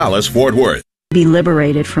Dallas, Fort Worth. Be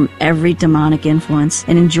liberated from every demonic influence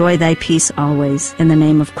and enjoy thy peace always. In the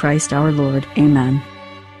name of Christ our Lord. Amen.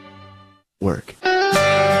 Work.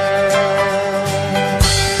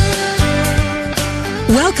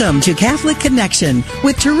 Welcome to Catholic Connection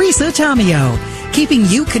with Teresa Tomeo, keeping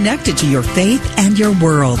you connected to your faith and your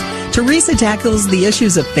world. Teresa tackles the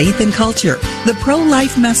issues of faith and culture, the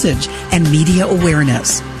pro-life message, and media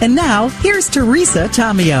awareness. And now, here's Teresa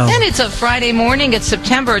Tomeo. And it's a Friday morning. It's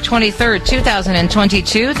September 23rd,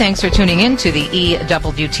 2022. Thanks for tuning in to the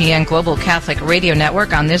EWTN Global Catholic Radio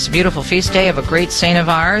Network on this beautiful feast day of a great saint of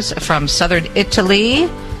ours from southern Italy,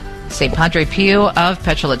 St. Padre Pio of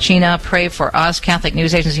Pietrelcina. Pray for us. Catholic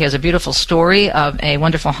News Agency has a beautiful story of a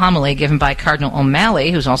wonderful homily given by Cardinal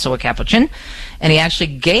O'Malley, who's also a Capuchin. And he actually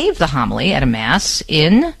gave the homily at a Mass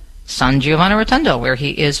in San Giovanni Rotondo, where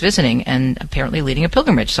he is visiting and apparently leading a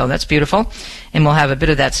pilgrimage. So that's beautiful. And we'll have a bit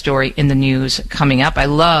of that story in the news coming up. I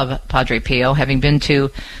love Padre Pio, having been to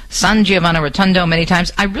San Giovanni Rotondo many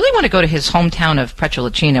times. I really want to go to his hometown of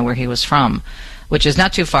Pietrelcina, where he was from, which is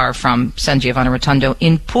not too far from San Giovanni Rotondo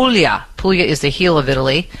in Puglia. Puglia is the heel of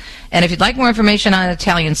Italy. And if you'd like more information on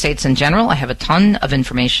Italian saints in general, I have a ton of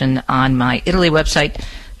information on my Italy website,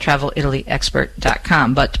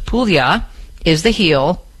 TravelItalyExpert.com. But Puglia is the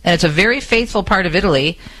heel, and it's a very faithful part of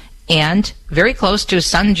Italy, and very close to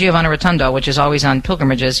San Giovanni Rotondo, which is always on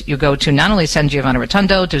pilgrimages. You go to not only San Giovanni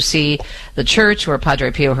Rotondo to see the church where Padre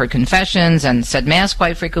Pio heard confessions and said Mass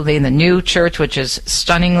quite frequently, in the new church, which is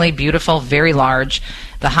stunningly beautiful, very large,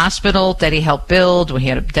 the hospital that he helped build when he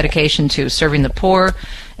had a dedication to serving the poor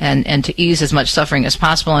and to ease as much suffering as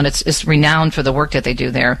possible, and it's renowned for the work that they do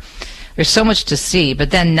there. There's so much to see.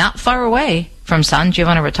 But then not far away from San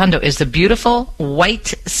Giovanni Rotondo is the beautiful white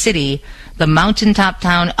city, the mountaintop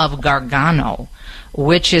town of Gargano,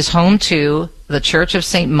 which is home to the Church of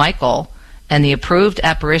St. Michael and the approved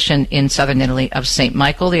apparition in southern Italy of St.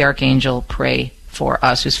 Michael the Archangel. Pray for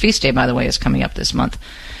us, whose feast day, by the way, is coming up this month.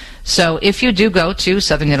 So if you do go to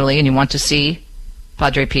southern Italy and you want to see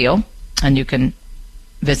Padre Pio, and you can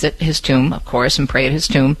visit his tomb, of course, and pray at his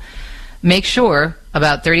tomb, make sure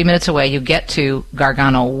about 30 minutes away you get to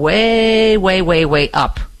Gargano, way, way, way, way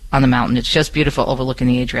up on the mountain. It's just beautiful, overlooking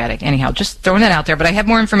the Adriatic. Anyhow, just throwing that out there. But I have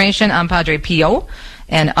more information on Padre Pio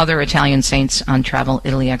and other Italian saints on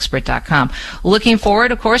TravelItalyExpert.com. Looking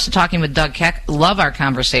forward, of course, to talking with Doug Keck. Love our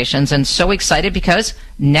conversations, and so excited because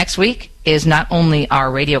next week is not only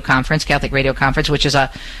our radio conference, Catholic Radio Conference, which is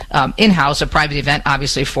a in-house, a private event,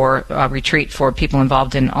 obviously, for a retreat for people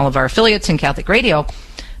involved in all of our affiliates in Catholic Radio,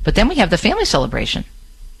 but then we have the family celebration.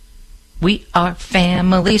 We are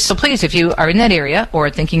family. So please, if you are in that area or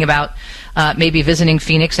thinking about maybe visiting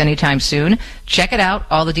Phoenix anytime soon, check it out.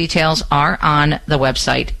 All the details are on the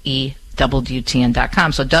website,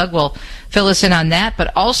 EWTN.com. So Doug will fill us in on that,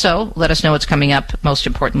 but also let us know what's coming up, most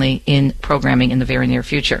importantly, in programming in the very near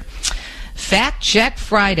future. Fact Check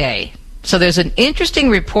Friday. So there's an interesting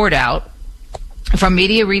report out from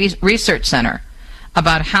Media Research Center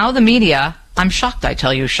about how the media, I'm shocked, I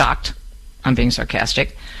tell you, shocked, I'm being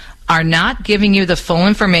sarcastic, are not giving you the full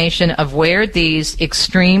information of where these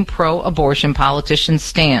extreme pro-abortion politicians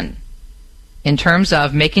stand in terms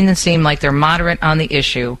of making them seem like they're moderate on the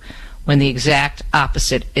issue when the exact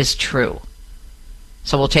opposite is true.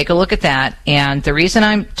 So we'll take a look at that. And the reason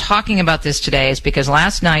I'm talking about this today is because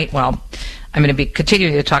last night, well, I'm going to be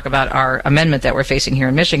continuing to talk about our amendment that we're facing here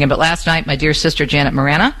in Michigan, but last night my dear sister Janet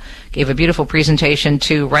Marana gave a beautiful presentation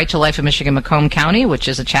to Right to Life in Michigan Macomb County, which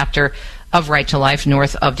is a chapter of Right to Life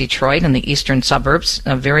north of Detroit in the eastern suburbs.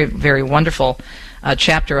 A very, very wonderful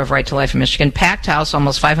chapter of Right to Life in Michigan. Packed house,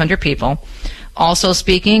 almost 500 people. Also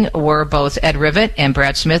speaking were both Ed Rivet and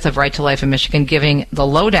Brad Smith of Right to Life in Michigan, giving the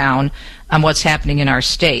lowdown on what's happening in our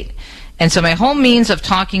state. And so my whole means of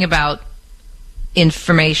talking about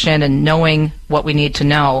information and knowing what we need to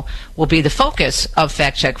know will be the focus of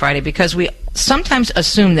Fact Check Friday, because we sometimes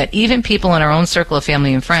assume that even people in our own circle of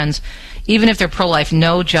family and friends, even if they're pro-life,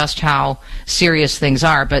 know just how serious things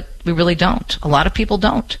are, but we really don't. A lot of people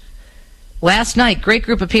don't. Last night, great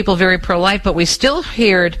group of people, very pro-life, but we still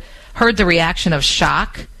heard the reaction of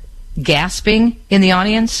shock, gasping in the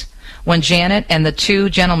audience when Janet and the two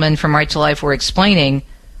gentlemen from Right to Life were explaining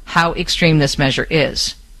how extreme this measure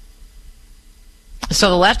is. So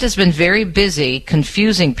the left has been very busy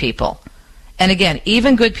confusing people. And again,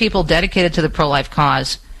 even good people dedicated to the pro-life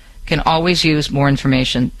cause can always use more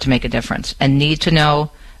information to make a difference and need to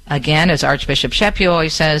know, again, as Archbishop Shapio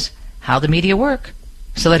always says, how the media work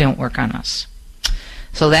so they don't work on us.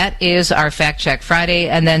 So that is our Fact Check Friday.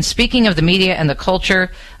 And then speaking of the media and the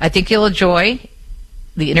culture, I think you'll enjoy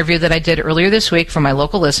the interview that I did earlier this week for my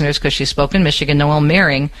local listeners, because she spoke in Michigan, Noelle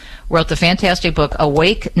Mering, wrote the fantastic book,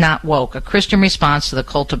 Awake, Not Woke, A Christian Response to the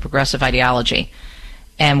Cult of Progressive Ideology.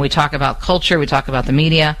 And we talk about culture, we talk about the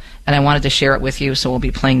media, and I wanted to share it with you, so we'll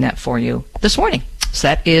be playing that for you this morning. So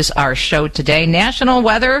that is our show today. National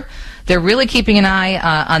weather, they're really keeping an eye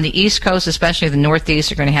on the East Coast, especially the Northeast.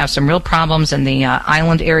 They're going to have some real problems in the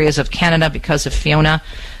island areas of Canada because of Fiona.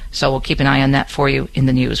 So we'll keep an eye on that for you in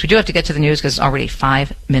the news. We do have to get to the news because it's already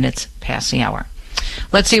 5 minutes past the hour.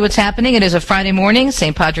 Let's see what's happening. It is a Friday morning.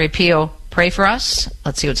 St. Padre Pio, pray for us.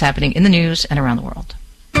 Let's see what's happening in the news and around the world.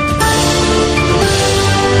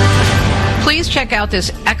 Please check out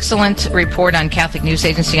this excellent report on Catholic News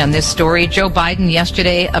Agency on this story. Joe Biden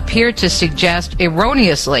yesterday appeared to suggest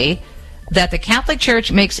erroneously that the Catholic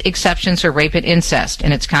Church makes exceptions for rape and incest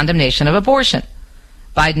in its condemnation of abortion.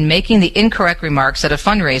 Biden making the incorrect remarks at a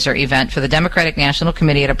fundraiser event for the Democratic National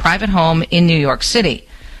Committee at a private home in New York City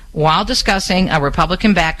while discussing a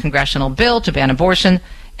Republican-backed congressional bill to ban abortion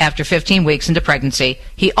after 15 weeks into pregnancy.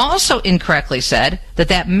 He also incorrectly said that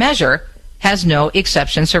that measure has no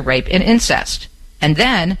exceptions for rape and incest. And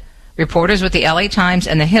then reporters with the LA Times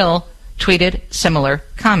and The Hill tweeted similar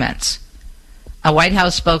comments. A White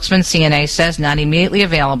House spokesman, CNA, says not immediately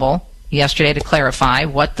available yesterday to clarify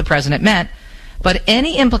what the president meant, but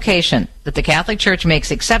any implication that the Catholic Church makes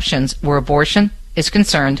exceptions where abortion is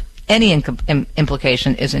concerned, any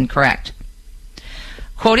implication is incorrect.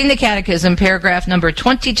 Quoting the Catechism, paragraph number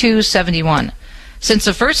 2271, since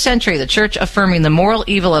the first century, the Church affirming the moral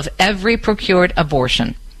evil of every procured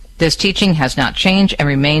abortion. This teaching has not changed and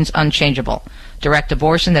remains unchangeable. Direct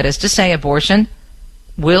abortion, that is to say, abortion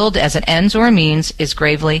willed as an ends or a means, is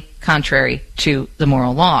gravely contrary to the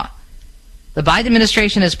moral law. The Biden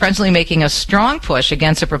administration is presently making a strong push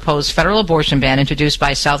against a proposed federal abortion ban introduced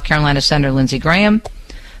by South Carolina Senator Lindsey Graham.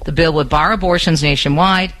 The bill would bar abortions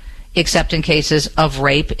nationwide, except in cases of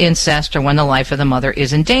rape, incest, or when the life of the mother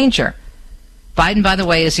is in danger. Biden, by the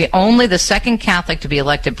way, is only the second Catholic to be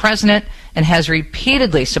elected president and has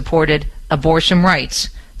repeatedly supported abortion rights,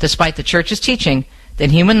 despite the Church's teaching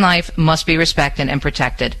that human life must be respected and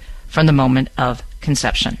protected from the moment of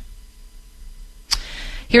conception.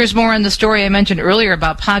 Here's more on the story I mentioned earlier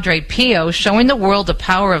about Padre Pio showing the world the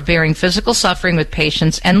power of bearing physical suffering with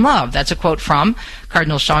patience and love. That's a quote from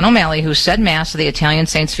Cardinal Sean O'Malley, who said Mass at the Italian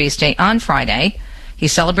Saints Feast Day on Friday. He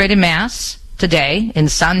celebrated Mass today in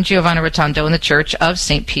San Giovanni Rotondo in the Church of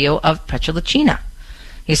St. Pio of Petrolacina.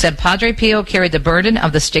 He said Padre Pio carried the burden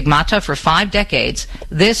of the stigmata for 5 decades.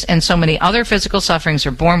 This and so many other physical sufferings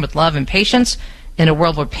are borne with love and patience. In a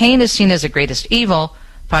world where pain is seen as the greatest evil,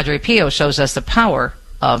 Padre Pio shows us the power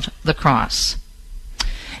of the cross.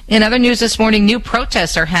 In other news this morning, new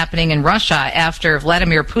protests are happening in Russia after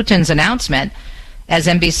Vladimir Putin's announcement, as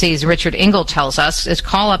NBC's Richard Engel tells us, is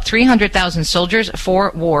call up 300,000 soldiers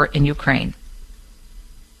for war in Ukraine.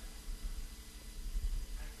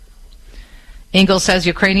 Engel says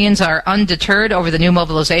Ukrainians are undeterred over the new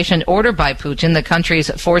mobilization ordered by Putin. The country's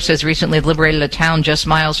forces recently liberated a town just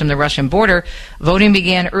miles from the Russian border. Voting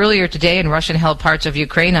began earlier today in Russian-held parts of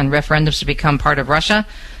Ukraine on referendums to become part of Russia.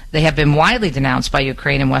 They have been widely denounced by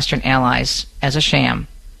Ukraine and Western allies as a sham.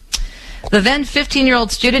 The then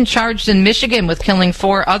 15-year-old student charged in Michigan with killing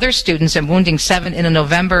 4 other students and wounding 7 in a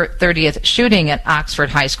November 30th shooting at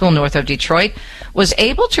Oxford High School north of Detroit was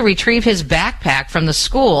able to retrieve his backpack from the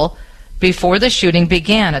school before the shooting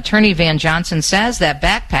began. Attorney Van Johnson says that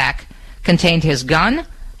backpack contained his gun,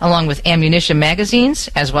 along with ammunition magazines,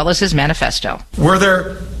 as well as his manifesto. Were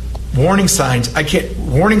there warning signs?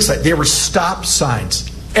 Warning signs. There were stop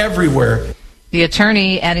signs everywhere. The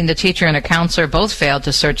attorney, adding the teacher and a counselor, both failed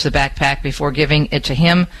to search the backpack before giving it to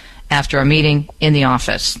him after a meeting in the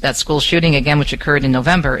office. That school shooting, again, which occurred in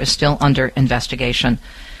November, is still under investigation.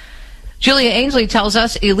 Julia Ainsley tells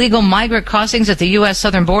us illegal migrant crossings at the U.S.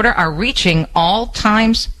 southern border are reaching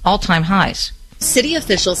all-time highs. City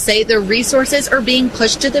officials say their resources are being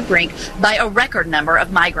pushed to the brink by a record number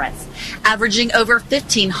of migrants, averaging over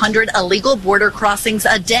 1,500 illegal border crossings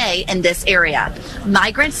a day in this area.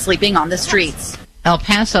 Migrants sleeping on the streets. El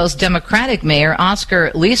Paso's Democratic Mayor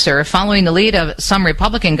Oscar Leeser, following the lead of some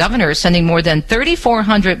Republican governors, sending more than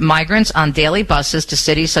 3,400 migrants on daily buses to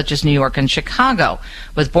cities such as New York and Chicago.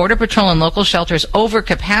 With Border Patrol and local shelters over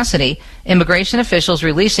capacity, immigration officials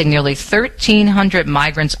releasing nearly 1,300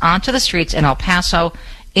 migrants onto the streets in El Paso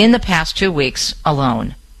in the past 2 weeks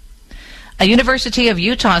alone. A University of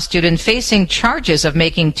Utah student facing charges of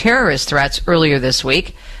making terrorist threats earlier this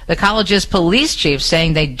week. The college's police chief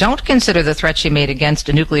saying they don't consider the threat she made against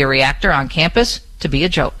a nuclear reactor on campus to be a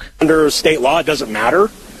joke. Under state law, it doesn't matter.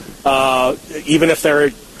 Even if they're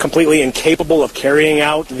completely incapable of carrying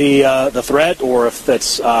out the threat, or if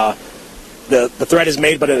that's the threat is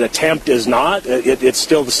made but an attempt is not, it's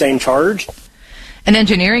still the same charge. An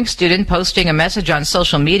engineering student posting a message on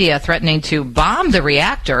social media threatening to bomb the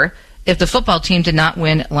reactor if the football team did not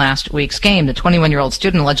win last week's game. The 21-year-old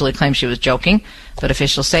student allegedly claims she was joking, but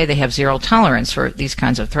officials say they have zero tolerance for these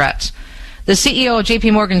kinds of threats. The CEO of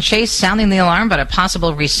J.P. Morgan Chase sounding the alarm about a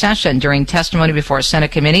possible recession during testimony before a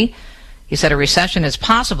Senate committee. He said a recession is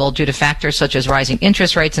possible due to factors such as rising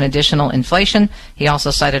interest rates and additional inflation. He also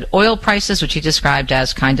cited oil prices, which he described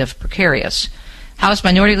as kind of precarious. House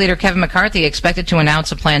Minority Leader Kevin McCarthy expected to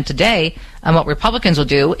announce a plan today on what Republicans will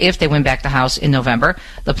do if they win back the House in November.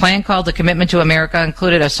 The plan, called the Commitment to America,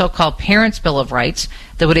 included a so-called Parents' Bill of Rights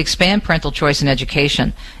that would expand parental choice in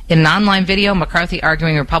education. In an online video, McCarthy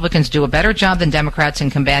arguing Republicans do a better job than Democrats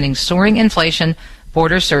in combating soaring inflation,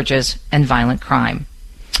 border surges, and violent crime.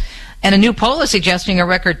 And a new poll is suggesting a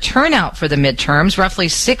record turnout for the midterms. Roughly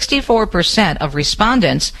 64% of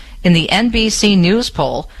respondents in the NBC News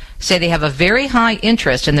poll say they have a very high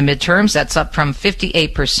interest in the midterms. That's up from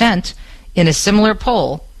 58% in a similar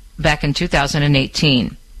poll back in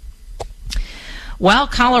 2018. While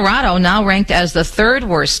Colorado now ranked as the third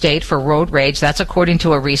worst state for road rage, that's according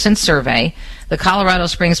to a recent survey, the Colorado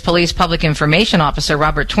Springs Police Public Information Officer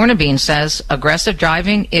Robert Tornabene says aggressive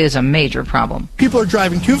driving is a major problem. People are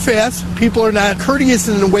driving too fast. People are not courteous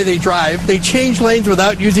in the way they drive. They change lanes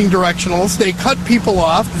without using directionals. They cut people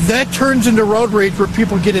off. That turns into road rage where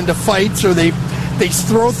people get into fights, or they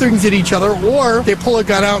throw things at each other, or they pull a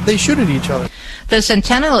gun out and they shoot at each other. The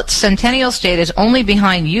Centennial State is only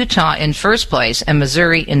behind Utah in first place and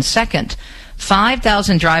Missouri in second.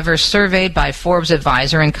 5,000 drivers surveyed by Forbes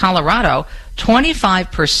Advisor in Colorado,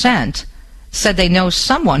 25% said they know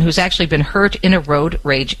someone who's actually been hurt in a road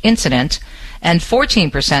rage incident, and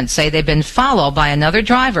 14% say they've been followed by another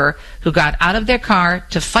driver who got out of their car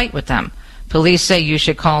to fight with them. Police say you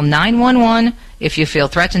should call 911 if you feel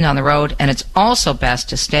threatened on the road, and it's also best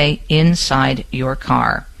to stay inside your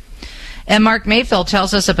car. And Mark Mayfield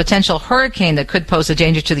tells us a potential hurricane that could pose a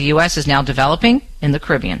danger to the U.S. is now developing in the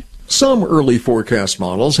Caribbean. Some early forecast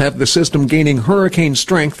models have the system gaining hurricane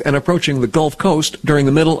strength and approaching the Gulf Coast during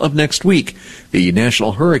the middle of next week. The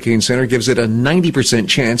National Hurricane Center gives it a 90%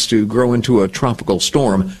 chance to grow into a tropical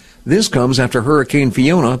storm. This comes after Hurricane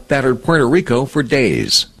Fiona battered Puerto Rico for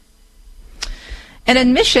days. An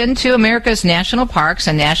admission to America's national parks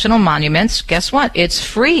and national monuments, guess what? It's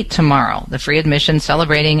free tomorrow. The free admission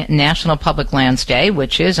celebrating National Public Lands Day,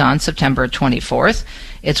 which is on September 24th.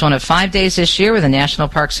 It's one of 5 days this year where the National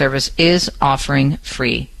Park Service is offering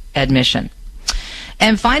free admission.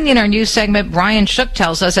 And finally, in our news segment, Brian Shook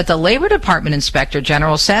tells us that the Labor Department Inspector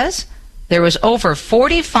General says there was over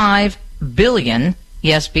 $45 billion,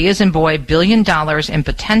 yes, B as in boy, $1 billion in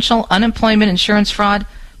potential unemployment insurance fraud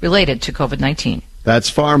related to COVID-19.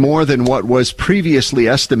 That's far more than what was previously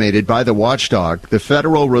estimated by the watchdog. The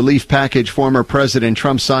federal relief package former President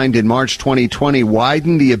Trump signed in March 2020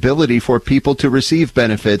 widened the ability for people to receive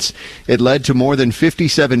benefits. It led to more than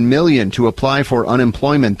 57 million to apply for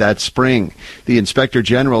unemployment that spring. The Inspector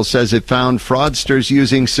General says it found fraudsters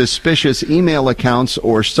using suspicious email accounts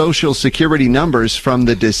or Social Security numbers from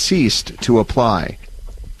the deceased to apply.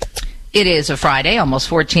 It is a Friday, almost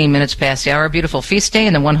 14 minutes past the hour. Beautiful feast day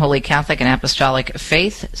in the one holy Catholic and Apostolic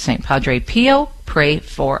faith. St. Padre Pio, pray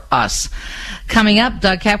for us. Coming up,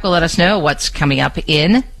 Doug Kapp will let us know what's coming up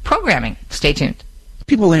in programming. Stay tuned.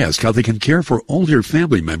 People ask how they can care for older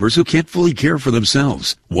family members who can't fully care for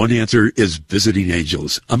themselves. One answer is Visiting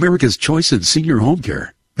Angels, America's choice in senior home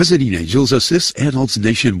care. Visiting Angels assists adults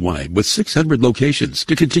nationwide with 600 locations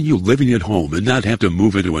to continue living at home and not have to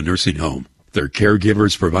move into a nursing home. Their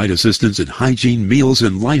caregivers provide assistance in hygiene, meals,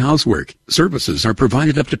 and light housework. Services are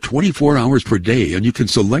provided up to 24 hours per day, and you can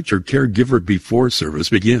select your caregiver before service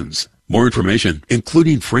begins. More information,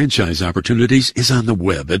 including franchise opportunities, is on the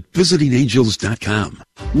web at visitingangels.com.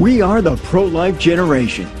 We are the pro-life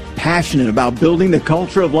generation, passionate about building the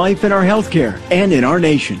culture of life in our healthcare and in our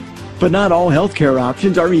nation. But not all healthcare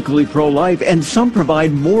options are equally pro-life, and some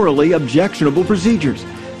provide morally objectionable procedures.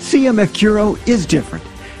 CMF Curo is different.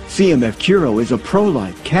 CMF Curo is a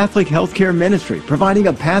pro-life Catholic healthcare ministry providing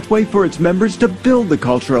a pathway for its members to build the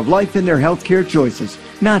culture of life in their healthcare choices,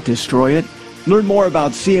 not destroy it. Learn more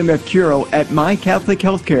about CMF Curo at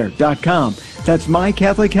mycatholichealthcare.com. That's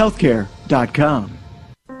mycatholichealthcare.com.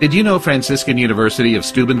 Did you know Franciscan University of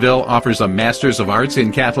Steubenville offers a Master's of Arts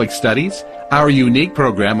in Catholic Studies? Our unique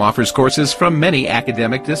program offers courses from many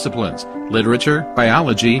academic disciplines: literature,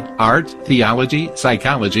 biology, art, theology,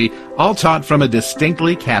 psychology, all taught from a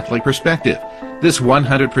distinctly Catholic perspective. This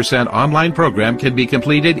 100% online program can be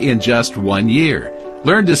completed in just 1 year.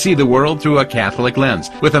 Learn to see the world through a Catholic lens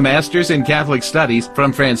with a Master's in Catholic Studies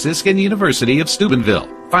from Franciscan University of Steubenville.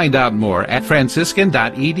 Find out more at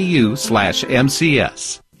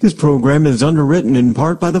franciscan.edu/MCS. This program is underwritten in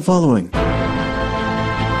part by the following.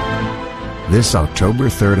 This October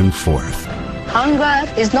 3rd and 4th. Hunger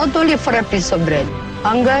is not only for a piece of bread.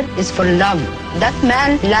 Hunger is for love. That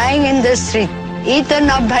man lying in the street, eaten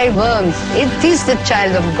up by worms, it is the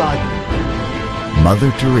child of God.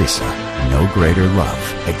 Mother Teresa, No Greater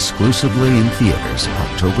Love, exclusively in theaters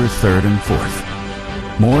October 3rd and 4th.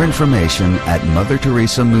 More information at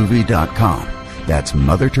MotherTeresaMovie.com. That's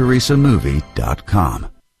MotherTeresaMovie.com.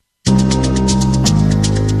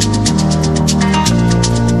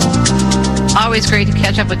 Always great to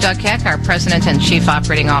catch up with Doug Keck, our President and Chief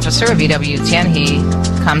Operating Officer of EWTN. He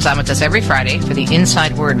comes on with us every Friday for the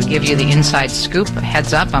Inside Word. We give you the inside scoop, a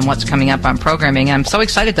heads up on what's coming up on programming. I'm so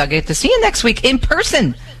excited, Doug, to see you next week in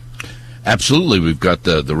person. Absolutely. We've got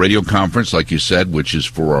the radio conference, like you said, which is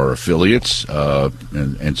for our affiliates,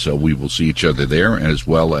 and so we will see each other there, as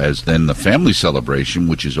well as then the family celebration,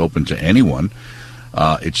 which is open to anyone.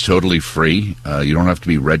 It's totally free. You don't have to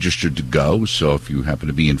be registered to go. So if you happen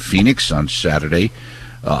to be in Phoenix on Saturday,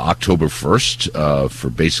 October 1st, for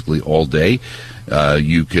basically all day,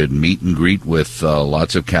 you could meet and greet with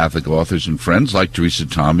lots of Catholic authors and friends like Teresa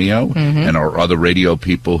Tomeo and our other radio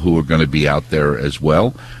people who are going to be out there as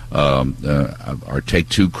well. Our Take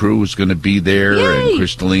Two crew is going to be there. Yay! And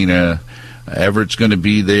Kristalina Everett's going to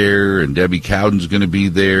be there, and Debbie Cowden's going to be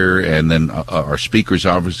there, and then our speakers,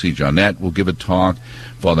 obviously, Jeanette will give a talk.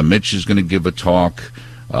 Father Mitch is going to give a talk.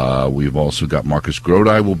 We've also got Marcus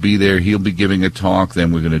Grodi will be there. He'll be giving a talk.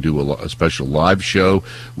 Then we're going to do a special live show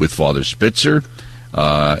with Father Spitzer,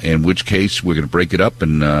 in which case we're going to break it up,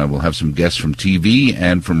 and we'll have some guests from TV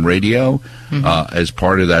and from radio as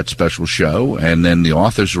part of that special show. And then the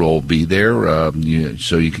authors will all be there,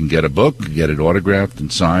 so you can get a book, get it autographed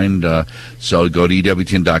and signed. So go to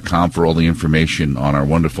EWTN.com for all the information on our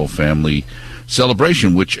wonderful family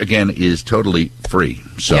celebration, which, again, is totally free.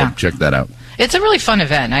 So check that out. It's a really fun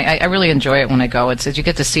event. I really enjoy it when I go. It's you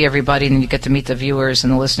get to see everybody, and you get to meet the viewers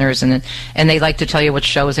and the listeners, and they like to tell you what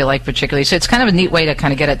shows they like particularly. So it's kind of a neat way to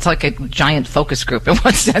kind of get it. It's like a giant focus group in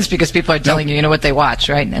one sense, because people are telling you what they watch,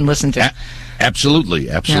 right, and listen to. Absolutely.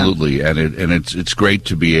 Yeah. And it's great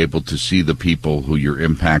to be able to see the people who you're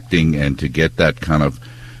impacting and to get that kind of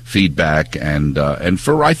feedback, and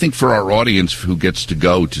I think for our audience who gets to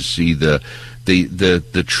go to see the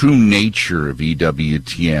true nature of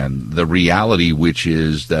EWTN, the reality which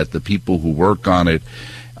is that the people who work on it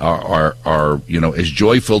are as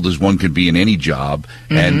joyful as one can be in any job,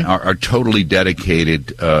 and are totally dedicated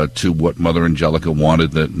to what Mother Angelica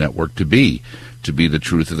wanted the network to be the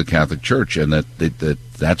truth of the Catholic Church, and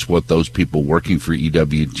that's what those people working for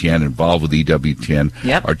EWTN, involved with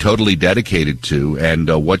EWTN, are totally dedicated to, and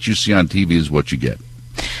what you see on TV is what you get.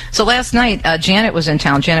 So last night, Janet was in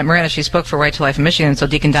town. Janet Moreno, she spoke for Right to Life in Michigan, so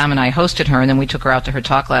Deacon Dom and I hosted her, and then we took her out to her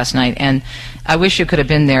talk last night. And I wish you could have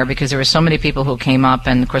been there, because there were so many people who came up,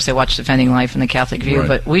 and of course they watched Defending Life and the Catholic View,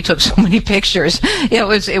 but we took so many pictures.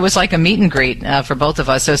 It was like a meet and greet for both of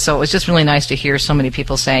us. So it was just really nice to hear so many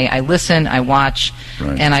people say, I listen, I watch,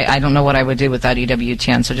 and I don't know what I would do without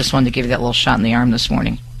EWTN. So just wanted to give you that little shot in the arm this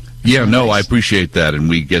morning. Yeah, no, I appreciate that, and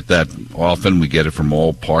we get that often. We get it from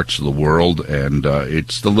all parts of the world, and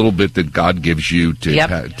it's the little bit that God gives you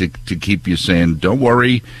to keep you saying, don't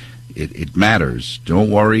worry, it matters.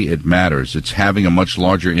 Don't worry, it matters. It's having a much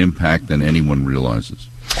larger impact than anyone realizes.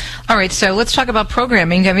 All right, so let's talk about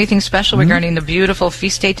programming. Do you have anything special regarding the beautiful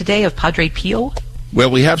feast day today of Padre Pio? Well,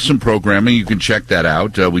 we have some programming. You can check that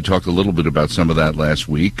out. We talked a little bit about some of that last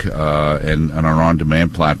week. And on our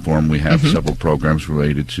on-demand platform, we have several programs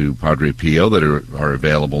related to Padre Pio that are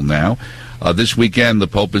available now. This weekend, the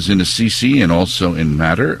Pope is in Assisi and also in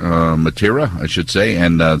Matera, I should say.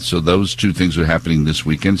 And so those two things are happening this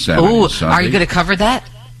weekend, Saturday and Sunday. Are you going to cover that?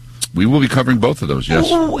 We will be covering both of those, yes.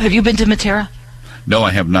 Ooh, have you been to Matera? No,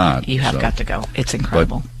 I have not. You have got to go. It's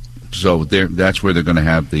incredible. So that's where they're going to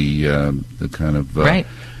have the kind of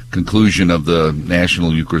conclusion of the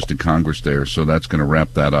National Eucharistic Congress there. So that's going to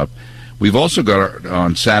wrap that up. We've also got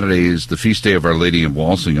on Saturday is the Feast Day of Our Lady of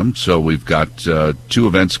Walsingham. So we've got two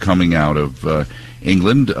events coming out of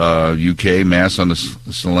England. UK Mass on the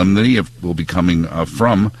Solemnity will be coming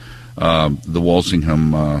from the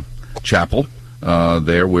Walsingham Chapel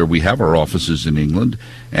there where we have our offices in England,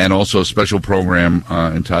 and also a special program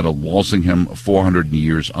entitled Walsingham 400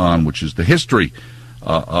 Years On, which is the history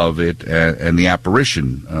of it and the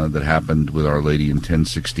apparition that happened with Our Lady in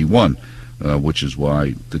 1061. Which is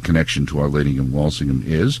why the connection to Our Lady in Walsingham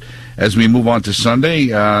is. As we move on to Sunday,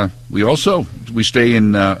 we stay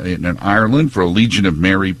in Ireland for a Legion of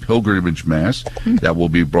Mary pilgrimage mass that will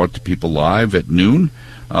be brought to people live at noon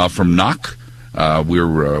from Knock.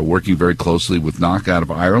 We're working very closely with Knock out of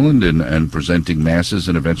Ireland and presenting masses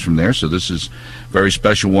and events from there. So this is a very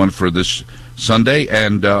special one for this Sunday.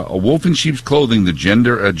 And A Wolf in Sheep's Clothing, the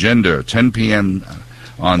Gender Agenda, 10 p.m.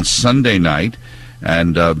 on Sunday night.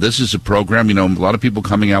 And this is a program, a lot of people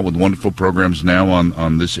coming out with wonderful programs now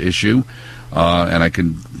on this issue. And I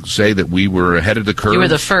can say that we were ahead of the curve. You were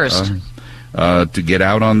the first. To get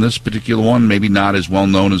out on this particular one. Maybe not as well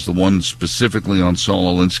known as the one specifically on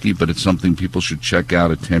Saul Alinsky, but it's something people should check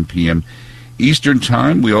out at 10 p.m. Eastern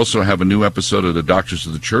Time. We also have a new episode of The Doctors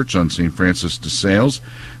of the Church on St. Francis de Sales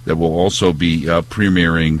that will also be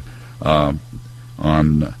premiering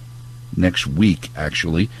on next week,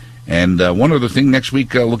 actually. And one other thing, next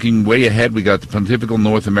week, looking way ahead, we got the Pontifical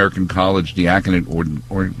North American College Diaconate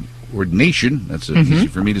Ordination, that's easy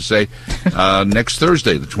for me to say, next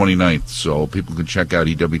Thursday, the 29th. So people can check out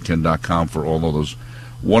EWTN.com for all of those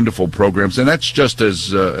wonderful programs. And that's just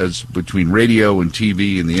as between radio and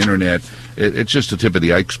TV and the Internet, it's just the tip of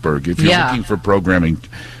the iceberg. If you're looking for programming,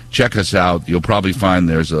 check us out. You'll probably find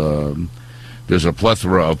there's a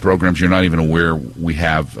plethora of programs you're not even aware we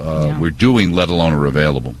have, we're doing, let alone are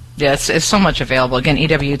available. Yeah, it's so much available. Again,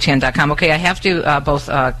 EWTN.com. Okay, I have to both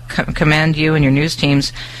commend you and your news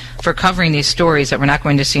teams for covering these stories that we're not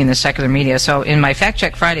going to see in the secular media. So in my Fact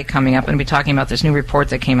Check Friday coming up, I'm going to be talking about this new report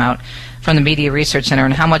that came out from the Media Research Center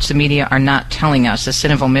and how much the media are not telling us, the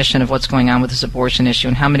sin of omission of what's going on with this abortion issue,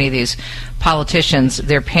 and how many of these politicians,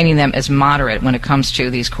 they're painting them as moderate when it comes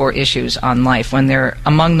to these core issues on life, when they're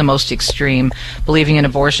among the most extreme, believing in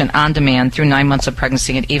abortion on demand through 9 months of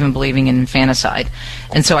pregnancy and even believing in infanticide.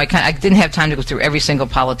 And so I didn't have time to go through every single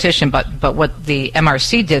politician, but what the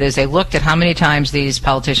MRC did is they looked at how many times these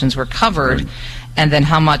politicians were covered, and then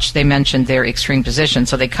how much they mentioned their extreme position.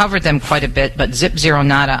 So they covered them quite a bit, but zip zero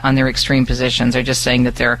nada on their extreme positions. They're just saying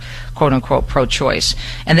that they're quote-unquote pro-choice.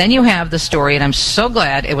 And then you have the story, and I'm so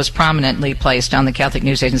glad it was prominently placed on the Catholic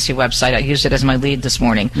News Agency website. I used it as my lead this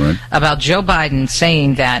morning, about Joe Biden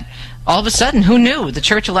saying that all of a sudden, who knew? The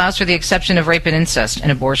church allows for the exception of rape and incest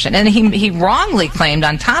and abortion. And he wrongly claimed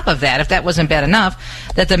on top of that, if that wasn't bad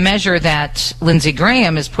enough, that the measure that Lindsey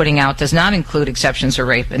Graham is putting out does not include exceptions for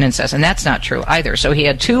rape and incest. And that's not true either. So he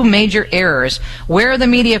had two major errors. Where are the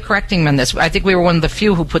media correcting him on this? I think we were one of the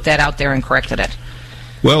few who put that out there and corrected it.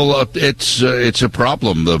 Well, it's a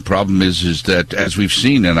problem. The problem is that, as we've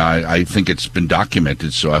seen, and I think it's been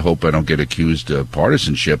documented, so I hope I don't get accused of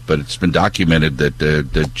partisanship, but it's been documented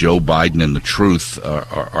that Joe Biden and the truth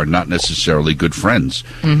are not necessarily good friends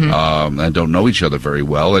and don't know each other very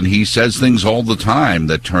well. And he says things all the time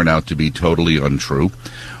that turn out to be totally untrue,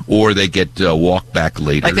 or they get walked back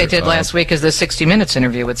later. Like they did last week as the 60 Minutes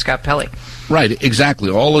interview with Scott Pelley. Right, exactly,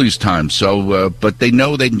 all these times. So, but they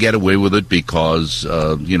know they can get away with it because,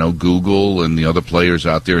 Google and the other players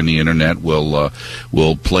out there in the Internet will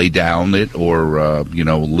play down it or,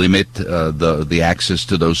 limit the access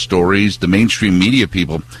to those stories. The mainstream media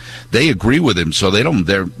people, they agree with him, so they don't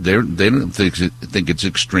think it's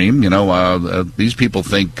extreme. These people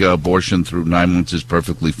think abortion through 9 months is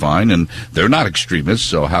perfectly fine, and they're not extremists.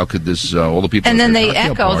 So how could this? All the people. And then they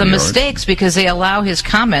echo the mistakes because they allow his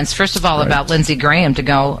comments. First of all, about Lindsey Graham to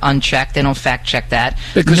go unchecked. They don't fact check that.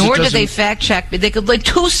 Nor do they fact check. They could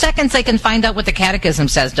 2 seconds. They can find out what the Catechism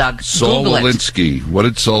says. Doug, Saul Alinsky. What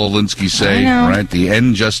did Saul Alinsky say? Right, the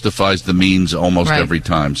end justifies the means almost every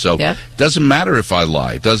time. So it doesn't matter if I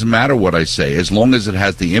lie. It doesn't matter what I say, as long as it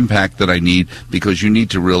has the impact that I need. Because you need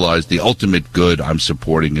to realize the ultimate good I'm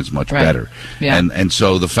supporting is much better. Yeah. And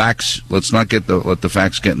so the facts. Let's not let the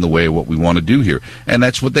facts get in the way of what we want to do here. And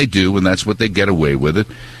that's what they do, and that's what they get away with it.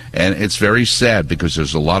 And it's very sad because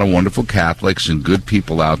there's a lot of wonderful Catholics and good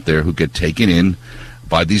people out there who get taken in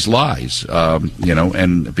by these lies,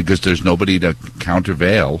 and because there's nobody to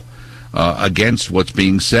countervail against what's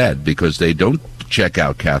being said, because they don't check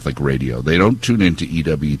out Catholic radio. They don't tune into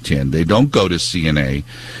EWTN. They don't go to CNA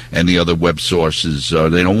and the other web sources.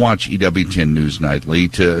 They don't watch EWTN News Nightly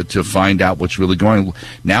to find out what's really going on.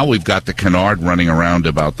 Now we've got the canard running around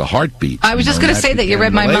about the heartbeat. I was just going to say that you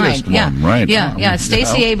read my mind. Yeah, right. Yeah.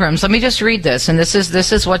 Stacey Abrams. Let me just read this, and this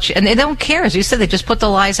is what and they don't care. As you said, they just put the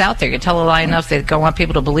lies out there. You tell a lie enough, they go want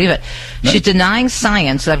people to believe it. Right. She's denying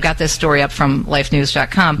science. I've got this story up from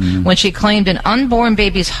lifenews.com when she claimed an unborn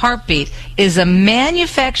baby's heartbeat is a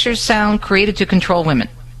manufactured sound created to control women.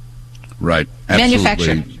 Right. Absolutely.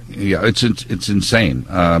 Manufactured. Yeah, it's insane.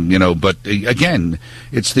 But again,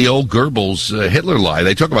 it's the old Goebbels Hitler lie.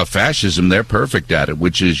 They talk about fascism. They're perfect at it,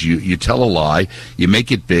 which is you tell a lie, you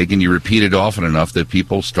make it big, and you repeat it often enough that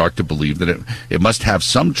people start to believe that it must have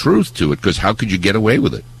some truth to it, because how could you get away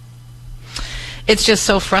with it? It's just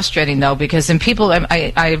so frustrating, though, because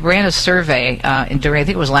I ran a survey during, I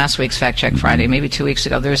think it was last week's Fact Check Friday, maybe 2 weeks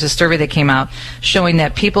ago. There was a survey that came out showing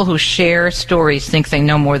that people who share stories think they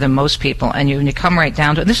know more than most people. And when you come right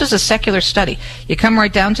down to it, this is a secular study. You come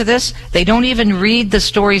right down to this, they don't even read the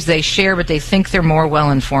stories they share, but they think they're more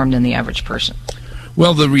well-informed than the average person.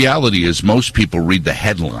 Well, the reality is most people read the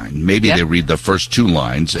headline. Maybe they read the first 2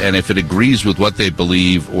 lines, and if it agrees with what they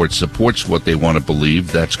believe or it supports what they want to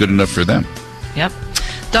believe, that's good enough for them. Yep.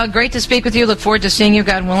 Doug, great to speak with you. Look forward to seeing you,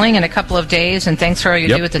 God willing, in a couple of days. And thanks for all you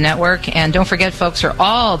do with the network. And don't forget, folks, for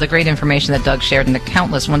all the great information that Doug shared in the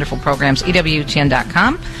countless wonderful programs,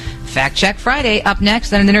 EWTN.com. Fact Check Friday up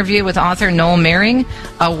next. Then an interview with author Noel Mering,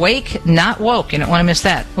 Awake, Not Woke. You don't want to miss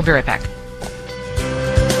that. We'll be right back.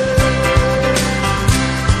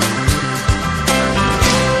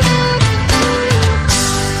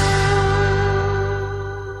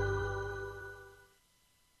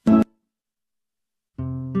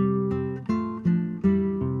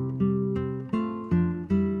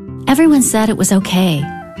 Everyone said it was okay.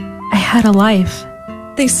 I had a life.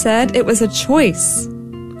 They said it was a choice.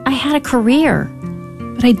 I had a career.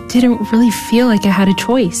 But I didn't really feel like I had a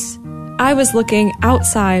choice. I was looking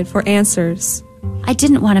outside for answers. I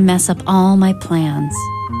didn't want to mess up all my plans.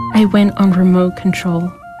 I went on remote control.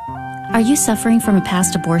 Are you suffering from a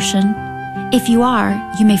past abortion? If you are,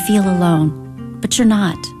 you may feel alone, but you're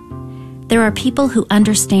not. There are people who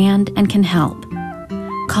understand and can help.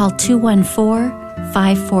 Call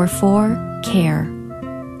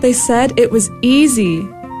 214-544-CARE. They said it was easy.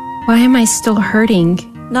 Why am I still hurting?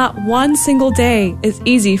 Not one single day is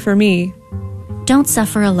easy for me. Don't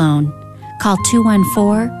suffer alone. Call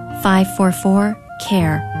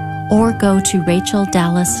 214-544-CARE or go to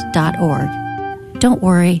racheldallas.org. Don't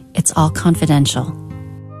worry, it's all confidential.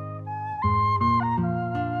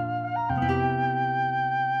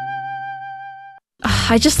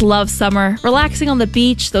 I just love summer. Relaxing on the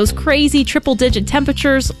beach, those crazy triple-digit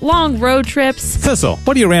temperatures, long road trips. Thistle,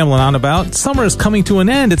 what are you rambling on about? Summer is coming to an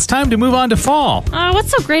end. It's time to move on to fall.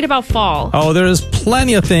 What's so great about fall? Oh, there's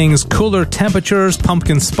plenty of things. Cooler temperatures,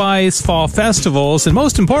 pumpkin spice, fall festivals, and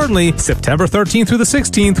most importantly, September 13th through the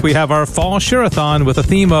 16th, we have our Fall Share-a-thon with a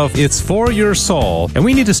theme of It's For Your Soul. And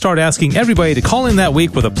we need to start asking everybody to call in that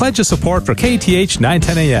week with a pledge of support for KTH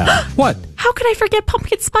 910 AM. What? How could I forget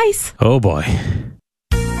pumpkin spice? Oh, boy.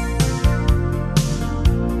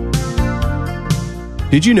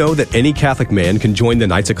 Did you know that any Catholic man can join the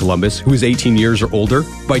Knights of Columbus who is 18 years or older?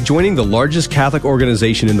 By joining the largest Catholic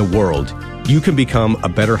organization in the world, you can become a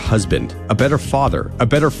better husband, a better father, a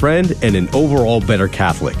better friend, and an overall better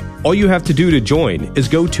Catholic. All you have to do to join is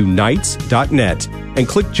go to knights.net and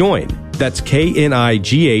click join. That's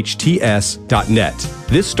KNIGHTS.net.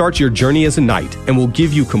 This starts your journey as a knight and will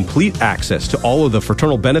give you complete access to all of the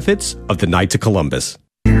fraternal benefits of the Knights of Columbus.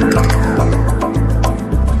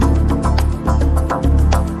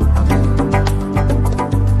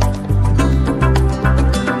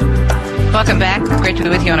 Welcome back. Great to be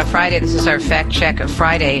with you on a Friday. This is our Fact Check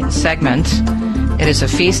Friday segment. It is a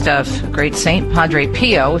feast of great Saint Padre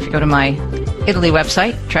Pio. If you go to my Italy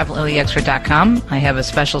website, travelitalyexpert.com, I have a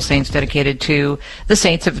special saints dedicated to the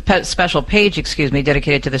saints of special page,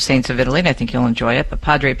 dedicated to the saints of Italy, and I think you'll enjoy it. But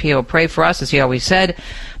Padre Pio, pray for us, as he always said.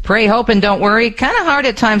 Pray, hope, and don't worry. Kind of hard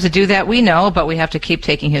at times to do that, we know, but we have to keep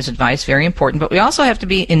taking his advice. Very important. But we also have to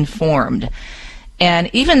be informed. And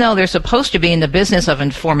even though they're supposed to be in the business of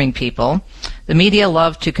informing people, the media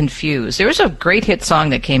love to confuse. There was a great hit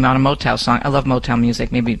song that came out, a Motown song. I love Motown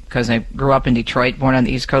music, maybe because I grew up in Detroit, born on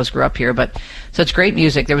the East Coast, grew up here, but such great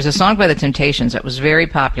music. There was a song by the Temptations that was very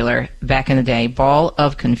popular back in the day, Ball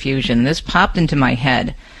of Confusion. This popped into my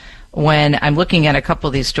head when I'm looking at a couple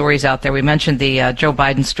of these stories out there. We mentioned the Joe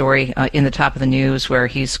Biden story in the top of the news where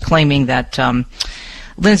he's claiming that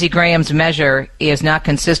Lindsey Graham's measure is not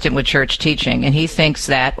consistent with church teaching, and he thinks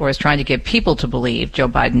that, or is trying to get people to believe, Joe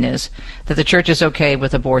Biden is, that the church is okay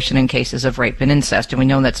with abortion in cases of rape and incest. And we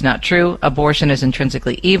know that's not true. Abortion is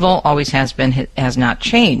intrinsically evil, always has been, has not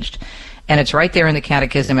changed. And it's right there in the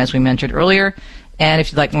Catechism, as we mentioned earlier. And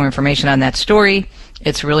if you'd like more information on that story,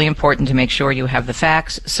 it's really important to make sure you have the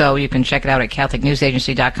facts. So you can check it out at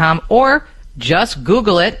CatholicNewsAgency.com, or just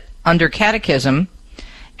Google it under Catechism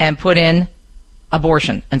and put in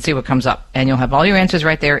abortion and see what comes up. And you'll have all your answers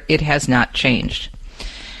right there. It has not changed.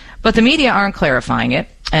 But the media aren't clarifying it,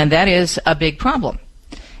 and that is a big problem.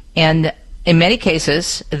 And in many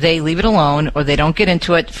cases, they leave it alone, or they don't get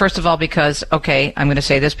into it, first of all, because, okay, I'm going to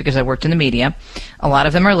say this because I worked in the media, a lot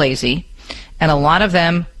of them are lazy, and a lot of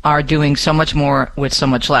them are doing so much more with so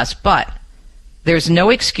much less. But there's no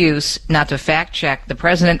excuse not to fact-check the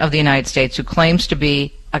President of the United States, who claims to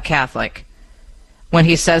be a Catholic, when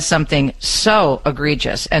he says something so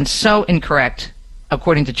egregious and so incorrect,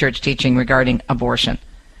 according to church teaching, regarding abortion.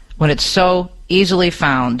 When it's so easily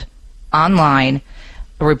found online,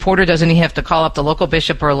 a reporter doesn't even have to call up the local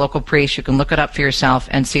bishop or a local priest. You can look it up for yourself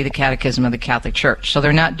and see the Catechism of the Catholic Church. So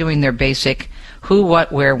they're not doing their basic who,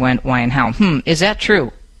 what, where, when, why, and how. Is that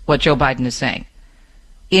true, what Joe Biden is saying?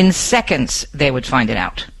 In seconds, they would find it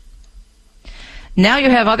out. Now you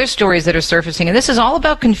have other stories that are surfacing, and this is all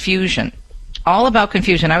about confusion. All about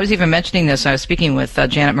confusion. I was even mentioning this. I was speaking with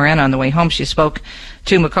Janet Morano on the way home. She spoke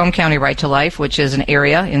to Macomb County Right to Life, which is an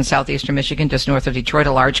area in southeastern Michigan, just north of Detroit,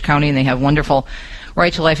 a large county, and they have wonderful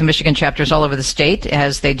Right to Life in Michigan chapters all over the state,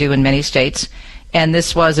 as they do in many states. And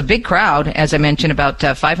this was a big crowd, as I mentioned, about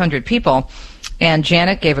 500 people. And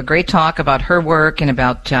Janet gave a great talk about her work and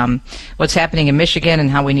about what's happening in Michigan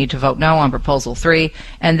and how we need to vote no on Proposal 3.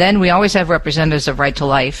 And then we always have representatives of Right to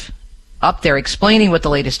Life up there explaining what the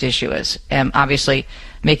latest issue is, and obviously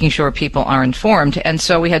making sure people are informed. And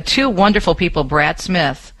so we had two wonderful people, Brad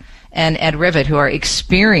Smith and Ed Rivet, who are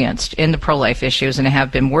experienced in the pro-life issues and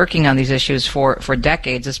have been working on these issues for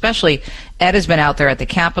decades. Especially Ed has been out there at the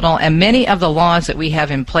Capitol, and many of the laws that we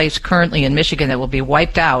have in place currently in Michigan that will be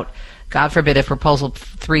wiped out, God forbid, if Proposal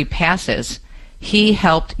 3 passes, he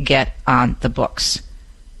helped get on the books.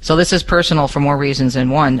 So this is personal for more reasons than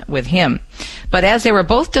one with him. But as they were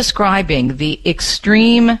both describing the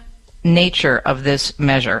extreme nature of this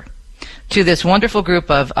measure to this wonderful group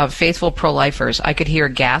of faithful pro-lifers, I could hear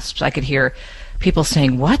gasps. I could hear people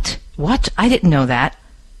saying, what? What? I didn't know that.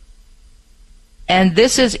 And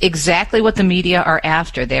this is exactly what the media are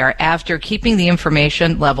after. They are after keeping the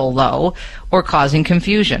information level low or causing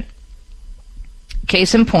confusion.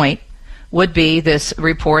 Case in point would be this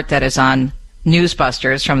report that is on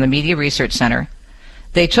Newsbusters from the Media Research Center.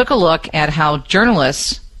 They took a look at how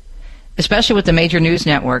journalists, especially with the major news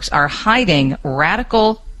networks, are hiding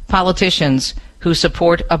radical politicians who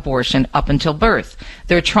support abortion up until birth.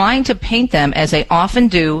 They're trying to paint them, as they often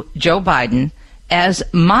do Joe Biden, as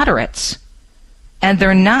moderates. And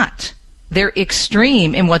they're not. They're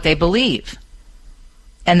extreme in what they believe.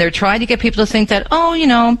 And they're trying to get people to think that,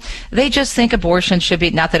 they just think abortion should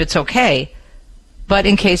be, not that it's okay, but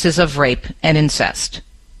in cases of rape and incest.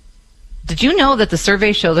 Did you know that the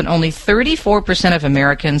surveys show that only 34% of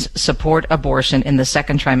Americans support abortion in the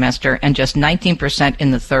second trimester and just 19%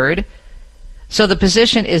 in the third? So the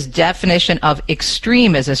position is definition of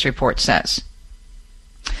extreme, as this report says.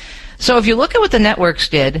 So if you look at what the networks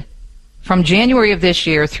did from January of this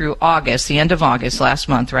year through August, the end of August, last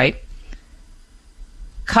month, right?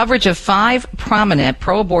 Coverage of 5 prominent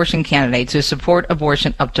pro-abortion candidates who support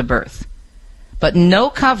abortion up to birth. But no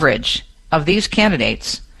coverage of these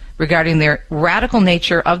candidates regarding their radical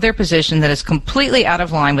nature of their position that is completely out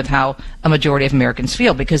of line with how a majority of Americans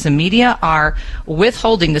feel, because the media are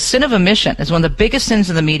withholding. The sin of omission is one of the biggest sins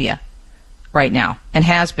of the media right now, and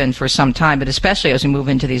has been for some time, but especially as we move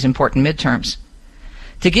into these important midterms,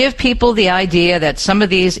 to give people the idea that some of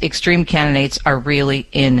these extreme candidates are really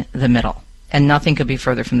in the middle, and nothing could be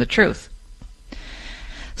further from the truth.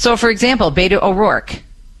 So, for example, Beto O'Rourke,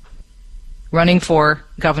 running for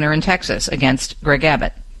governor in Texas against Greg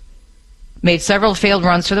Abbott, made several failed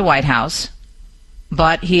runs for the White House,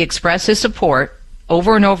 but he expressed his support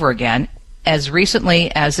over and over again, as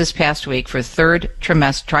recently as this past week, for third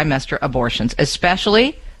trimester abortions,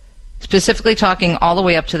 specifically talking all the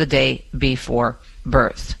way up to the day before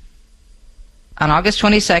birth. On August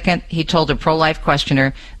 22nd, he told a pro-life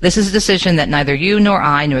questioner, "This is a decision that neither you nor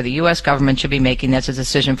I nor the U.S. government should be making. That's a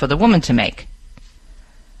decision for the woman to make."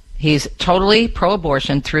 He's totally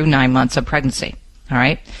pro-abortion through 9 months of pregnancy. All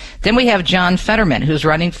right. Then we have John Fetterman, who's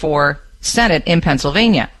running for Senate in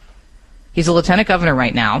Pennsylvania. He's a lieutenant governor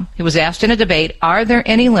right now. He was asked in a debate, are there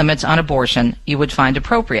any limits on abortion you would find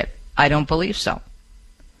appropriate? I don't believe so.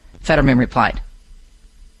 Fetterman replied.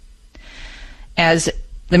 As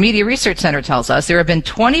the Media Research Center tells us, there have been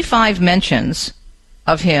 25 mentions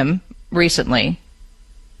of him recently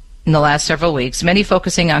in the last several weeks, many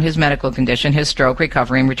focusing on his medical condition, his stroke,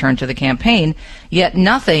 recovery, and return to the campaign, yet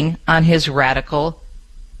nothing on his radical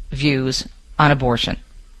views on abortion.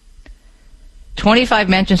 25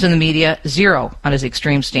 mentions in the media, 0 on his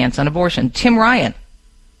extreme stance on abortion. Tim Ryan,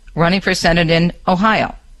 running for Senate in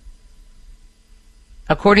Ohio.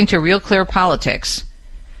 According to Real Clear Politics,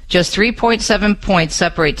 just 3.7 points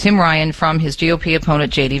separate Tim Ryan from his GOP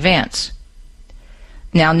opponent, J.D. Vance.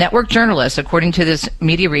 Now, network journalists, according to this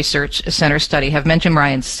Media Research Center study, have mentioned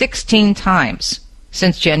Ryan 16 times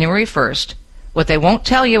since January 1st. What they won't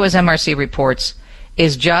tell you, as MRC reports,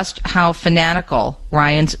 is just how fanatical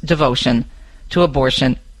Ryan's devotion to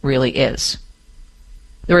abortion really is.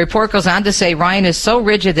 The report goes on to say Ryan is so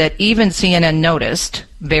rigid that even CNN noticed,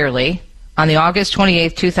 barely. On the August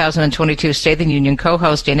 28, 2022 State of the Union,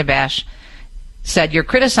 co-host Dana Bash said, you're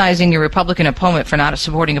criticizing your Republican opponent for not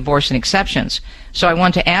supporting abortion exceptions. So I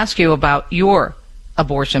want to ask you about your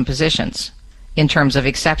abortion positions in terms of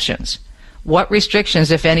exceptions. What restrictions,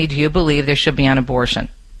 if any, do you believe there should be on abortion?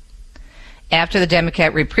 After the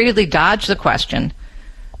Democrat repeatedly dodged the question,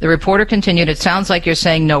 the reporter continued, it sounds like you're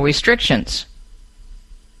saying no restrictions.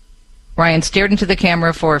 Ryan stared into the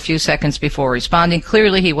camera for a few seconds before responding.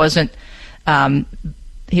 Clearly, he wasn't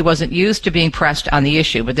used to being pressed on the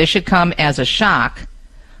issue, but this should come as a shock.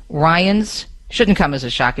 Shouldn't come as a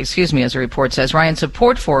shock, as the report says. Ryan's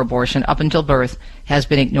support for abortion up until birth has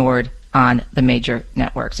been ignored on the major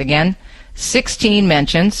networks. Again, 16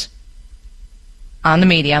 mentions on the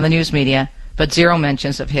media, on the news media, but 0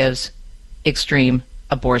 mentions of his extreme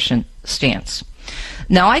abortion stance.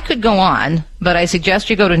 Now, I could go on, but I suggest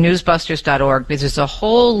you go to newsbusters.org because there's a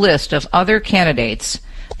whole list of other candidates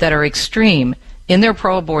that are extreme in their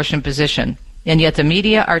pro-abortion position, and yet the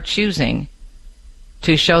media are choosing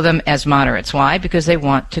to show them as moderates. Why? Because they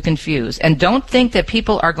want to confuse. And don't think that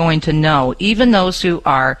people are going to know, even those who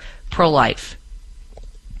are pro-life.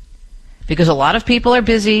 Because a lot of people are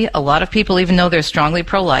busy, a lot of people, even though they're strongly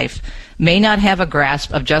pro-life, may not have a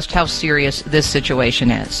grasp of just how serious this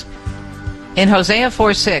situation is. In Hosea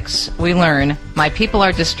 4:6, we learn, my people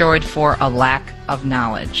are destroyed for a lack of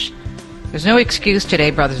knowledge. There's no excuse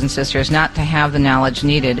today, brothers and sisters, not to have the knowledge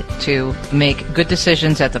needed to make good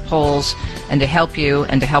decisions at the polls and to help you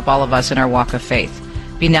and to help all of us in our walk of faith.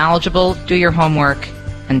 Be knowledgeable, do your homework,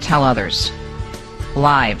 and tell others.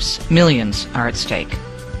 Lives, millions, are at stake.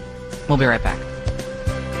 We'll be right back.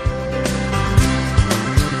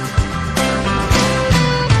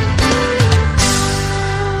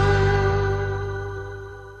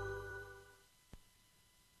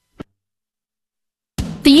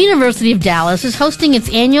 The University of Dallas is hosting its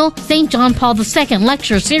annual St. John Paul II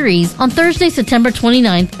Lecture Series on Thursday, September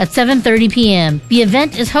 29th at 7:30 p.m. The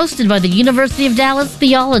event is hosted by the University of Dallas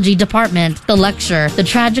Theology Department. The lecture, The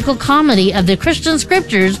Tragical Comedy of the Christian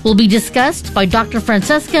Scriptures, will be discussed by Dr.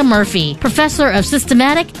 Francesca Murphy, Professor of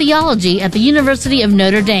Systematic Theology at the University of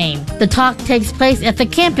Notre Dame. The talk takes place at the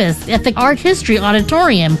campus at the Art History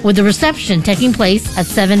Auditorium, with the reception taking place at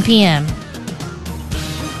 7 p.m.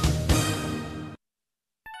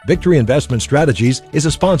 Victory Investment Strategies is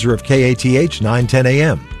a sponsor of KATH 910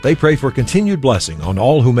 AM. They pray for continued blessing on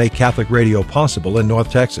all who make Catholic radio possible in North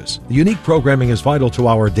Texas. The unique programming is vital to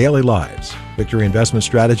our daily lives. Victory Investment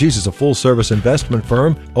Strategies is a full-service investment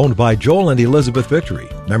firm owned by Joel and Elizabeth Victory,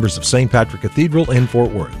 members of St. Patrick Cathedral in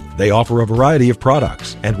Fort Worth. They offer a variety of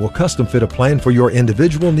products and will custom fit a plan for your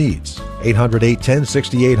individual needs.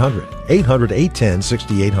 800-810-6800.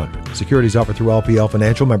 800-810-6800. Securities offered through LPL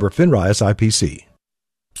Financial, member FINRA SIPC.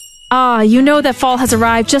 Ah, you know that fall has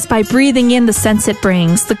arrived just by breathing in the scents it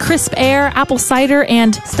brings. The crisp air, apple cider,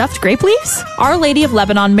 and stuffed grape leaves? Our Lady of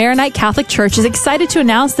Lebanon Maronite Catholic Church is excited to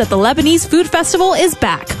announce that the Lebanese Food Festival is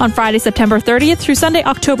back. On Friday, September 30th through Sunday,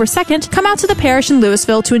 October 2nd, come out to the parish in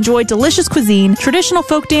Louisville to enjoy delicious cuisine, traditional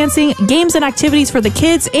folk dancing, games and activities for the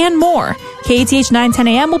kids, and more. KATH 910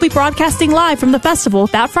 AM will be broadcasting live from the festival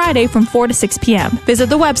that Friday from 4 to 6 p.m. Visit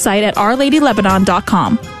the website at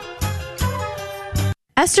ourladylebanon.com.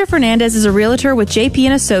 Esther Fernandez is a realtor with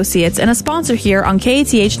JP & Associates and a sponsor here on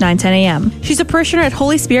KATH 910 AM. She's a parishioner at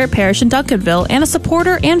Holy Spirit Parish in Duncanville and a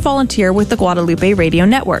supporter and volunteer with the Guadalupe Radio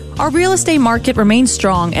Network. Our real estate market remains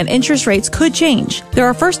strong and interest rates could change. There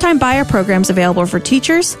are first-time buyer programs available for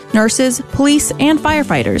teachers, nurses, police, and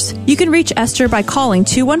firefighters. You can reach Esther by calling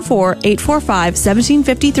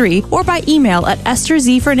 214-845-1753 or by email at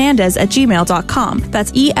esterzfernandez@gmail.com.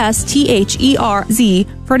 That's ESTHERZ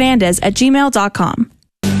Fernandez@gmail.com.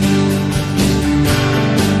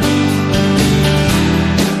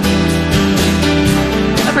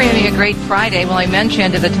 Having a great Friday. Well, I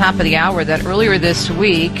mentioned at the top of the hour that earlier this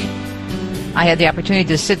week I had the opportunity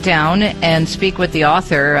to sit down and speak with the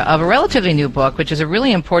author of a relatively new book, which is a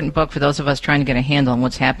really important book for those of us trying to get a handle on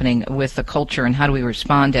what's happening with the culture and how do we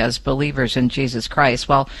respond as believers in Jesus Christ.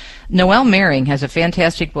 Well, Noelle Mering has a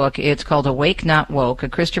fantastic book. It's called Awake Not Woke, A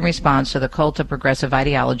Christian Response to the Cult of Progressive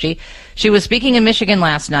Ideology. She was speaking in Michigan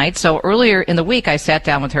last night, so earlier in the week I sat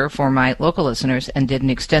down with her for my local listeners and did an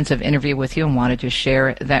extensive interview with you and wanted to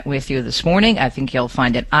share that with you this morning. I think you'll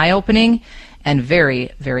find it eye-opening and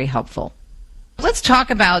very, very helpful. Let's talk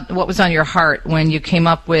about what was on your heart when you came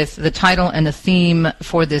up with the title and the theme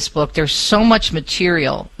for this book. There's so much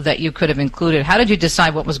material that you could have included. How did you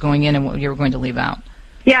decide what was going in and what you were going to leave out?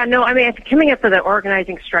 Yeah, no, I mean, coming up with the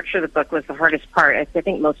organizing structure of the book was the hardest part, as I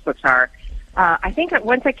think most books are. I think that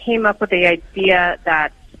once I came up with the idea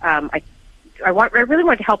that I really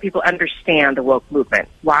wanted to help people understand the woke movement.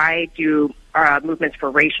 Why do movements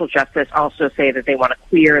for racial justice also say that they want to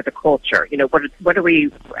queer the culture? You know,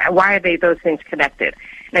 why are those things connected?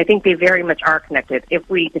 And I think they very much are connected if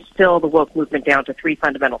we distill the woke movement down to three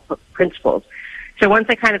fundamental principles. So once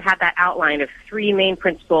I kind of had that outline of three main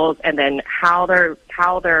principles and then how they're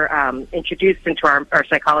introduced into our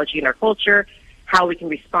psychology and our culture, how we can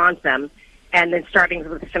respond to them, and then starting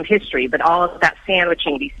with some history, but all of that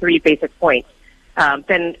sandwiching these three basic points,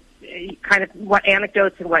 then kind of what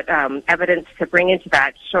anecdotes and what evidence to bring into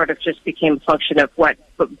that sort of just became a function of what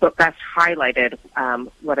best highlighted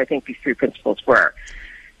what I think these three principles were.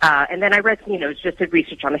 And then I read, just did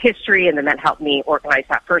research on the history, and then that helped me organize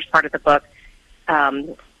that first part of the book.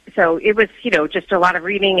 So it was, just a lot of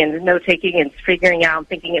reading and note-taking and figuring out,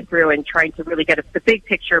 thinking it through, and trying to really get the big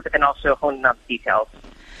picture, but then also honing up the details.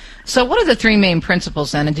 So what are the three main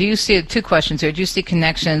principles then? And do you see, two questions here, do you see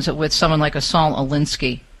connections with someone like a Saul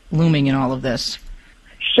Alinsky looming in all of this?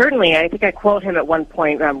 Certainly. I think I quote him at one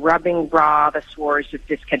point, rubbing raw the sores of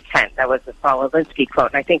discontent. That was the Saul Alinsky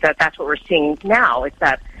quote. And I think that that's what we're seeing now, is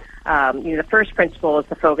that the first principle is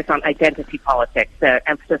the focus on identity politics, the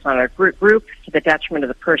emphasis on a group to the detriment of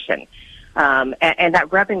the person. And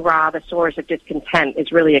that rubbing raw the sores of discontent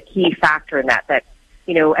is really a key factor in that, as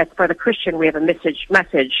for the Christian, we have a mission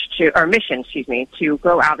to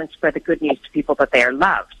go out and spread the good news to people that they are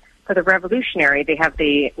loved. For the revolutionary, they have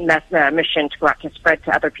the mission to go out to spread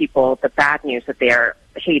to other people the bad news that they are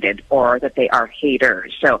hated or that they are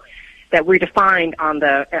haters. So that we're defined on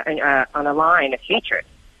a line of hatred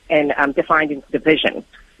and defined into division.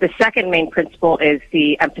 The second main principle is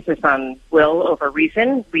the emphasis on will over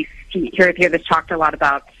reason. We hear this talked a lot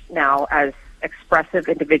about now as expressive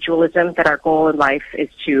individualism, that our goal in life is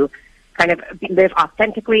to kind of live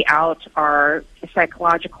authentically out our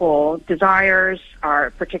psychological desires,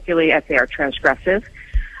 particularly as they are transgressive.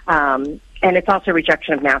 And it's also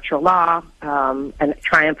rejection of natural law and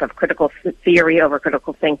triumph of critical theory over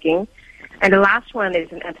critical thinking. And the last one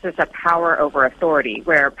is an emphasis of power over authority,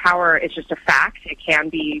 where power is just a fact. It can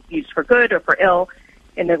be used for good or for ill.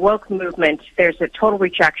 In the woke movement, there's a total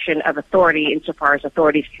rejection of authority insofar as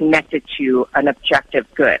authority is connected to an objective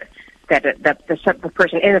good. That the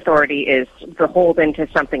person in authority is beholden to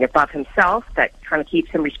something above himself that kind of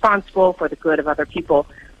keeps him responsible for the good of other people.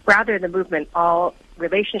 Rather in the movement, all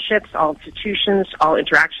relationships, all institutions, all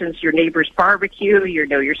interactions, your neighbor's barbecue,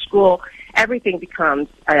 your school, everything becomes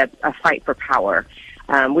a fight for power,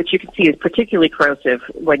 which you can see is particularly corrosive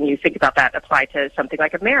when you think about that applied to something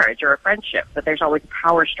like a marriage or a friendship, that there's always a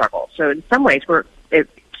power struggle. So in some ways, it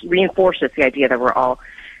reinforces the idea that we're all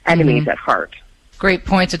enemies at heart. Great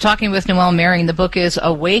point. So talking with Noelle Mering, the book is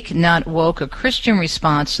Awake Not Woke, A Christian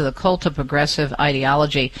Response to the Cult of Progressive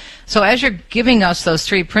Ideology. So as you're giving us those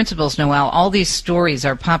three principles, Noelle, all these stories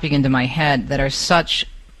are popping into my head that are such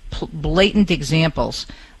blatant examples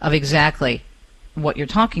of exactly what you're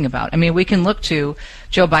talking about. I mean, we can look to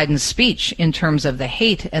Joe Biden's speech in terms of the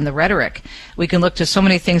hate and the rhetoric. We can look to so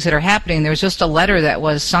many things that are happening. There's just a letter that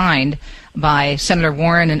was signed by Senator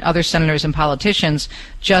Warren and other senators and politicians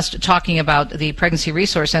just talking about the pregnancy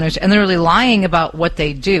resource centers and literally lying about what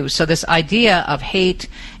they do. So this idea of hate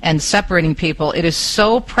and separating people, it is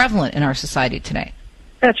so prevalent in our society today.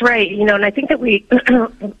 That's right. And I think that we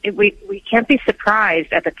can't be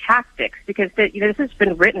surprised at the tactics because this has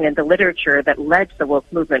been written in the literature that led to the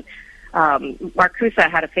woke movement. Marcuse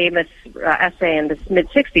had a famous essay in the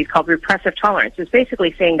mid-'60s called Repressive Tolerance. It's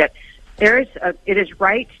basically saying that it is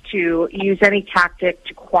right to use any tactic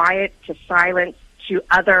to quiet, to silence, to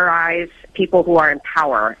otherize people who are in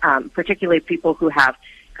power, particularly people who have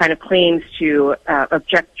kind of claims to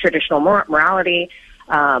object traditional morality.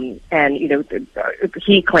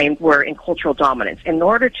 He claimed were in cultural dominance. In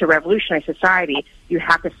order to revolutionize society, you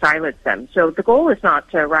have to silence them. So the goal is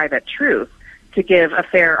not to arrive at truth, to give a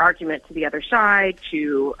fair argument to the other side,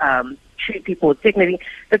 to treat people with dignity.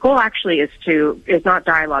 The goal actually is not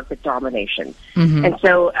dialogue, but domination. Mm-hmm.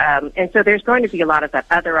 And so there's going to be a lot of that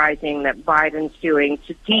otherizing that Biden's doing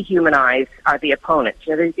to dehumanize the opponents.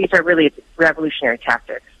 These are really revolutionary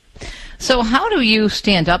tactics. So how do you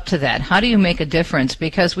stand up to that? How do you make a difference?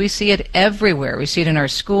 Because we see it everywhere. We see it in our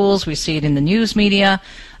schools. We see it in the news media.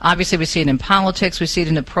 Obviously, we see it in politics. We see it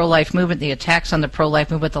in the pro-life movement, the attacks on the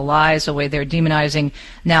pro-life movement, the lies, the way they're demonizing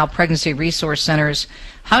now pregnancy resource centers.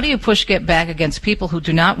 How do you get back against people who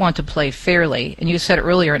do not want to play fairly? And you said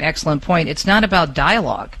earlier an excellent point. It's not about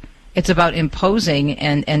dialogue. It's about imposing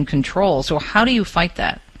and control. So how do you fight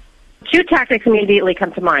that? Two tactics immediately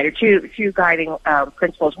come to mind, or two guiding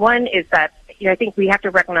principles. One is that I think we have to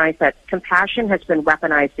recognize that compassion has been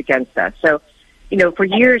weaponized against us. So, for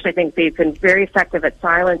years I think they've been very effective at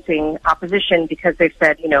silencing opposition because they've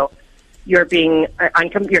said, you're not being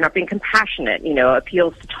compassionate.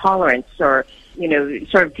 Appeals to tolerance or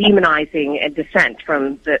sort of demonizing and dissent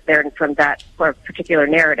from that particular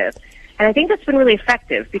narrative. And I think that's been really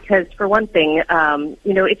effective because, for one thing,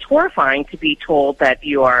 it's horrifying to be told that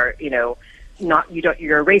you are, you're a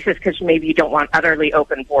racist because maybe you don't want utterly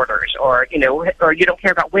open borders, or you don't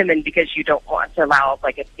care about women because you don't want to allow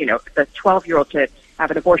the 12-year-old to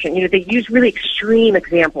have an abortion. They use really extreme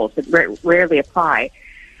examples that rarely apply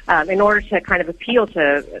in order to kind of appeal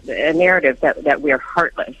to a narrative that we are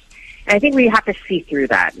heartless. And I think we have to see through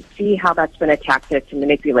that, see how that's been a tactic to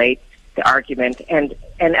manipulate the argument, and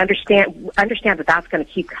understand that that's going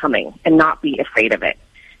to keep coming and not be afraid of it.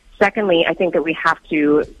 Secondly, I think that we have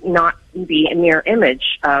to not be a mirror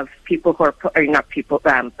image of people who are not people,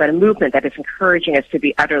 but a movement that is encouraging us to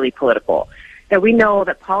be utterly political. That we know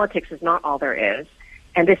that politics is not all there is,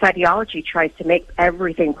 and this ideology tries to make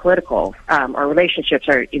everything political. Our relationships,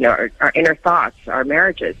 our inner thoughts, our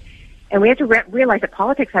marriages, and we have to realize that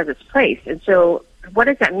politics has its place. And so, what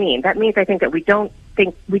does that mean? That means I think that we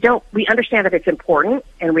understand that it's important,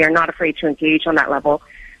 and we are not afraid to engage on that level,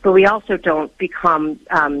 but we also don't become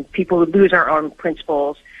people who lose our own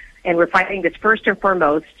principles, and we're fighting this first and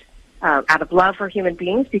foremost out of love for human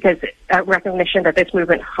beings, because recognition that this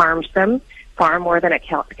movement harms them far more than it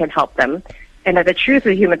can help them, and that the truth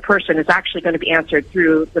of the human person is actually going to be answered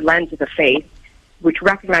through the lens of the faith, which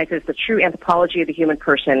recognizes the true anthropology of the human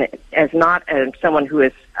person as not someone who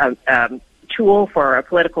is tool for a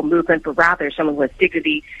political movement, but rather someone with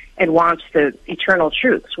dignity and wants the eternal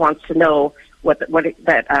truths, wants to know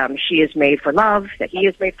that she is made for love, that he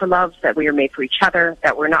is made for love, that we are made for each other,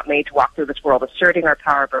 that we're not made to walk through this world asserting our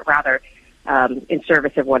power, but rather in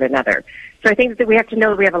service of one another. So I think that we have to know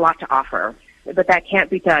that we have a lot to offer, but that can't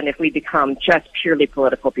be done if we become just purely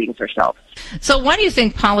political beings ourselves. So why do you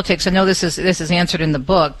think politics, I know this is answered in the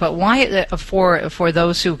book, but why for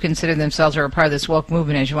those who consider themselves or are part of this woke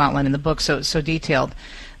movement, as you outline in the book so detailed,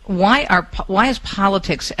 why is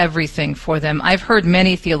politics everything for them? I've heard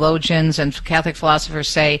many theologians and Catholic philosophers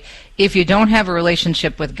say, if you don't have a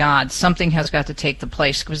relationship with God, something has got to take the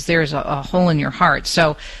place because there's a hole in your heart.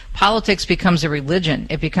 So politics becomes a religion.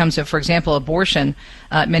 It becomes, for example, abortion.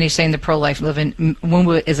 Many say in the pro-life movement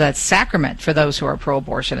is a sacrament for those who are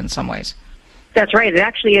pro-abortion in some ways. That's right. It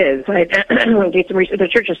actually is. I did some research. The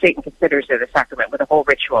Church of Satan considers it a sacrament with a whole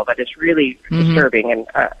ritual that is really disturbing and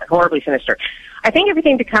horribly sinister. I think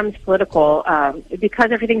everything becomes political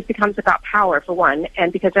because everything becomes about power, for one,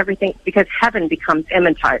 and because heaven becomes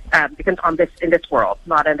in this world,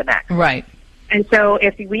 not in the next. Right. And so,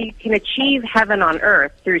 if we can achieve heaven on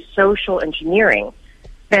earth through social engineering,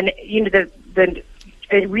 then the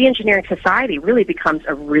re-engineering society really becomes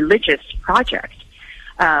a religious project.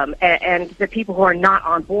 And the people who are not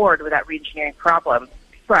on board with that re-engineering program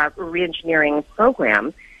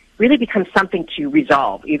really becomes something to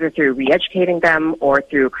resolve, either through re-educating them or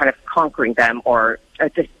through kind of conquering them or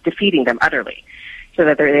defeating them utterly, so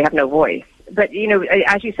that they have no voice. But,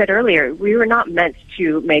 as you said earlier, we were not meant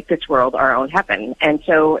to make this world our own heaven. And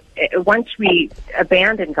so once we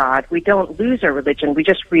abandon God, we don't lose our religion, we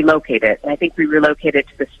just relocate it. And I think we relocate it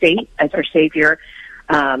to the state as our savior,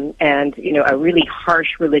 And, a really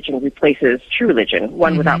harsh religion replaces true religion,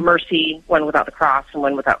 one without mercy, one without the cross, and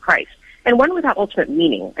one without Christ, and one without ultimate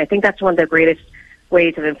meaning. I think that's one of the greatest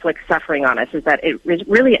ways to inflict suffering on us, is that it is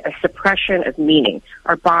really a suppression of meaning.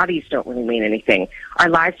 Our bodies don't really mean anything. Our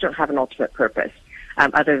lives don't have an ultimate purpose,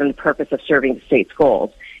 other than the purpose of serving the state's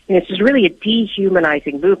goals. This is really a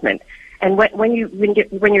dehumanizing movement. And when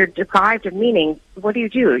you're deprived of meaning, what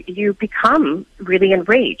do? You become really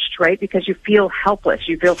enraged, right? Because you feel helpless,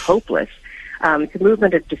 you feel hopeless. It's a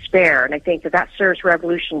movement of despair, and I think that serves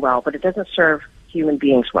revolution well, but it doesn't serve human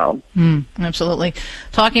beings well. Absolutely.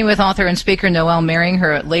 Talking with author and speaker Noelle Mering,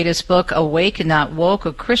 her latest book, Awake Not Woke,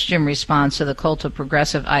 A Christian Response to the Cult of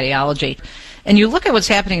Progressive Ideology. And you look at what's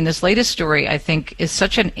happening in this latest story, I think, is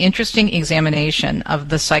such an interesting examination of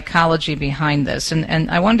the psychology behind this.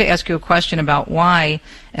 And I wanted to ask you a question about why,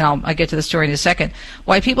 and I'll get to the story in a second,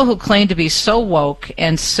 why people who claim to be so woke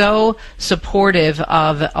and so supportive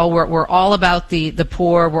of, we're all about the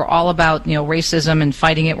poor, we're all about, racism and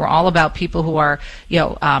fighting it, we're all about people who are,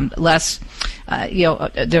 less,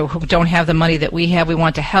 who don't have the money that we have, we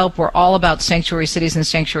want to help, we're all about sanctuary cities and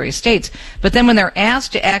sanctuary states. But then when they're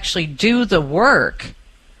asked to actually do the work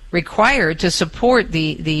required to support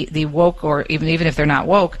the woke, or even if they're not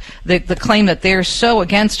woke, the claim that they're so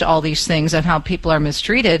against all these things and how people are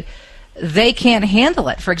mistreated, they can't handle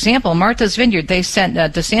it. For example, Martha's Vineyard,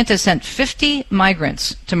 DeSantis sent 50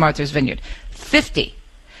 migrants to Martha's Vineyard. 50.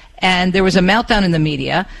 And there was a meltdown in the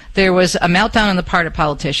media. There was a meltdown on the part of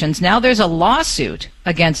politicians. Now there's a lawsuit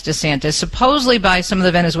against DeSantis, supposedly by some of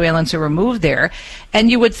the Venezuelans who were moved there.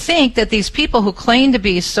 And you would think that these people who claim to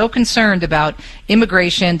be so concerned about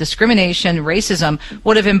immigration, discrimination, racism,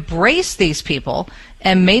 would have embraced these people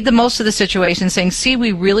and made the most of the situation, saying, see,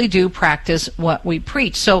 we really do practice what we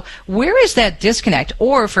preach. So where is that disconnect?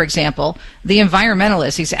 Or, for example, the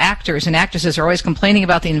environmentalists, these actors and actresses are always complaining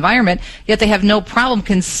about the environment, yet they have no problem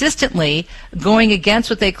consistently going against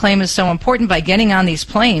what they claim is so important by getting on these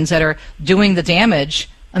planes that are doing the damage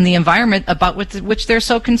on the environment about which they're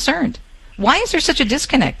so concerned. Why is there such a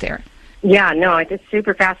disconnect there? Yeah, no, it's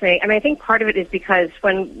super fascinating. I mean, I think part of it is because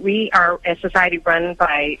when we are a society run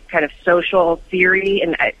by kind of social theory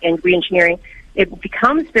and re-engineering, it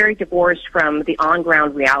becomes very divorced from the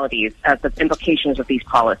on-ground realities of the implications of these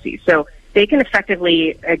policies. So they can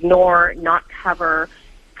effectively ignore, not cover,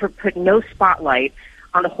 put no spotlight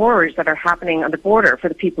on the horrors that are happening on the border for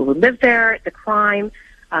the people who live there, the crime,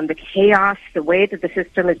 the chaos, the way that the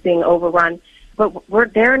system is being overrun. But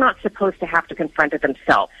they're not supposed to have to confront it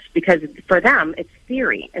themselves, because for them, it's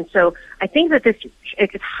theory. And so I think that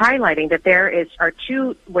it's highlighting that there are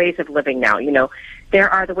two ways of living now. There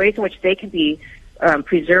are the ways in which they can be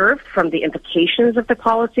preserved from the implications of the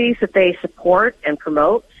policies that they support and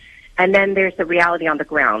promote. And then there's the reality on the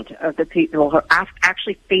ground of the people who are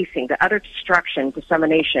actually facing the utter destruction,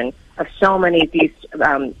 dissemination of so many of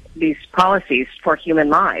these policies for human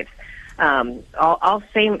lives. All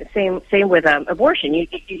same with abortion.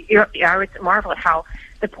 I would marvel at how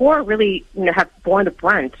the poor really have borne the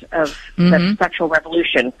brunt of the sexual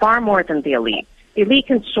revolution far more than the elite. The elite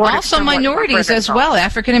can sort also of minorities as well,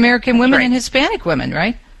 African American women and Hispanic women,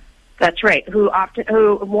 right? That's right. Who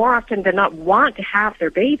more often than not want to have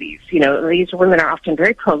their babies. These women are often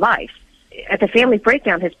very pro-life. The family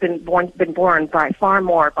breakdown has been borne by far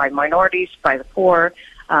more by minorities, by the poor.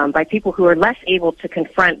 By people who are less able to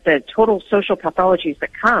confront the total social pathologies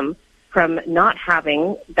that come from not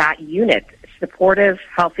having that unit, supportive,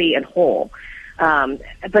 healthy, and whole.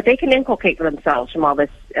 But they can inculcate themselves from all this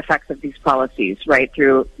effects of these policies, right,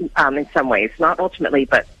 through, in some ways, not ultimately,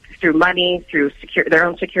 but through money, through their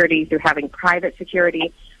own security, through having private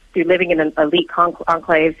security, through living in an elite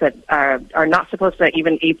enclaves that are not supposed to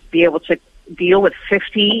even be able to deal with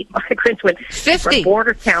 50 migrants when 50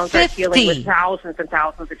 border towns are dealing with thousands and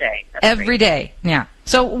thousands a day. Every day, yeah.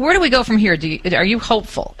 So where do we go from here? Are you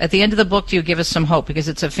hopeful? At the end of the book, do you give us some hope? Because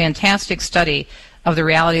it's a fantastic study of the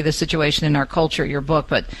reality of the situation in our culture, your book.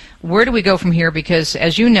 But where do we go from here? Because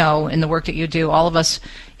as you know, in the work that you do, all of us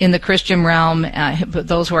in the Christian realm,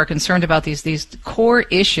 those who are concerned about these core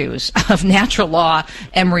issues of natural law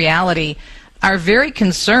and reality, are very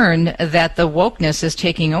concerned that the wokeness is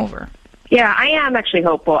taking over. Yeah, I am actually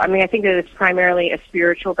hopeful. I mean, I think that it's primarily a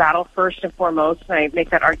spiritual battle first and foremost. And I make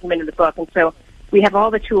that argument in the book. And so we have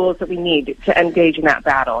all the tools that we need to engage in that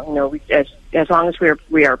battle. As long as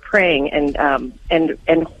we are praying and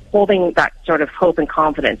holding that sort of hope and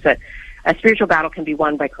confidence that a spiritual battle can be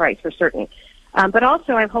won by Christ for certain. But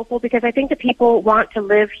also I'm hopeful because I think that people want to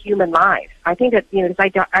live human lives. I think that this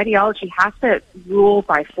ideology has to rule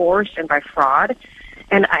by force and by fraud.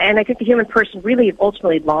 And I think the human person really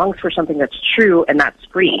ultimately longs for something that's true and that's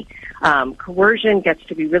free. Coercion gets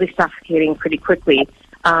to be really suffocating pretty quickly.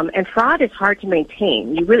 And fraud is hard to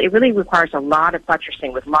maintain. It really requires a lot of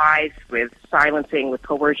buttressing with lies, with silencing, with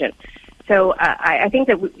coercion. So I think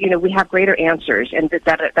that we have greater answers, and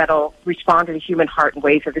that'll respond to the human heart in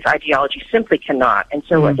ways that this ideology simply cannot. And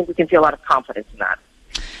so I think we can feel a lot of confidence in that.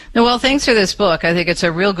 Noelle, thanks for this book. I think it's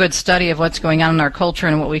a real good study of what's going on in our culture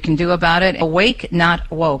and what we can do about it. Awake,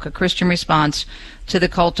 Not Woke, a Christian response to the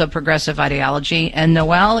cult of progressive ideology. And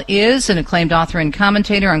Noelle is an acclaimed author and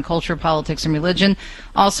commentator on culture, politics, and religion,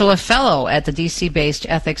 also a fellow at the D.C.-based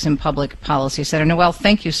Ethics and Public Policy Center. Noelle,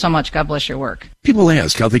 thank you so much. God bless your work. People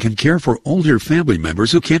ask how they can care for older family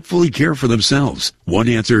members who can't fully care for themselves. One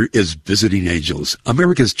answer is Visiting Angels,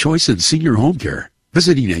 America's choice in senior home care.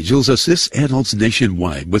 Visiting Angels assists adults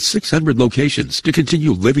nationwide with 600 locations to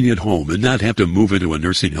continue living at home and not have to move into a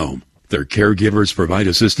nursing home. Their caregivers provide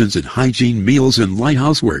assistance in hygiene, meals, and light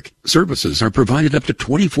housework. Services are provided up to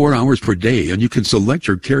 24 hours per day, and you can select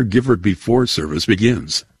your caregiver before service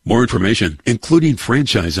begins. More information, including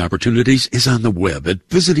franchise opportunities, is on the web at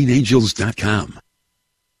visitingangels.com.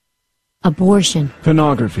 Abortion,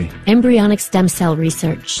 pornography, embryonic stem cell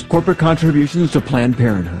research, corporate contributions to Planned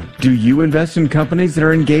Parenthood. Do you invest in companies that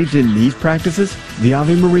are engaged in these practices? The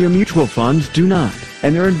Ave Maria Mutual Funds do not,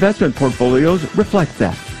 and their investment portfolios reflect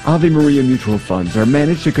that. Ave Maria Mutual Funds are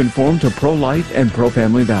managed to conform to pro-life and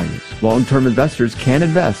pro-family values. Long-term investors can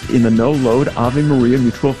invest in the no-load Ave Maria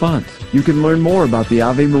Mutual Funds. You can learn more about the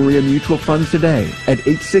Ave Maria Mutual Funds today at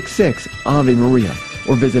 866-AVE-MARIA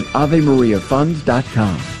or visit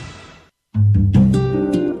AveMariaFunds.com.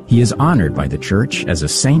 He is honored by the Church as a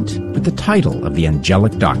saint with the title of the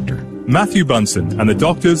Angelic Doctor. Matthew Bunson and the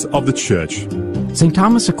Doctors of the Church. St.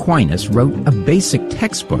 Thomas Aquinas wrote a basic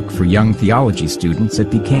textbook for young theology students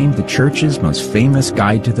that became the Church's most famous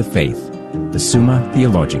guide to the faith, the Summa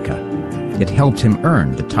Theologica. It helped him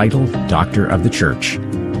earn the title Doctor of the Church.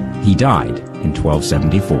 He died in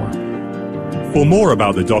 1274. For more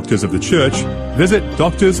about the Doctors of the Church, visit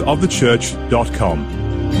doctorsofthechurch.com.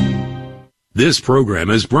 This program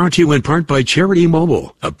is brought to you in part by Charity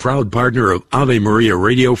Mobile, a proud partner of Ave Maria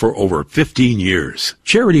Radio for over 15 years.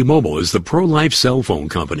 Charity Mobile is the pro-life cell phone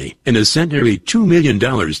company and has sent nearly $2 million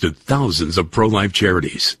to thousands of pro-life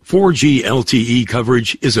charities. 4G LTE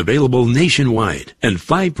coverage is available nationwide, and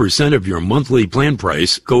 5% of your monthly plan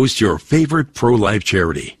price goes to your favorite pro-life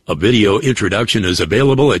charity. A video introduction is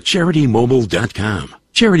available at CharityMobile.com.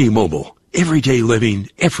 Charity Mobile, everyday living,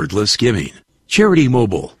 effortless giving.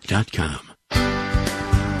 CharityMobile.com.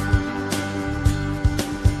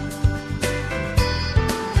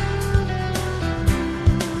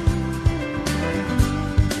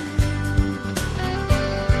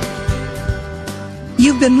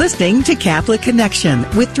 You've been listening to Catholic Connection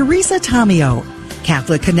with Teresa Tomeo.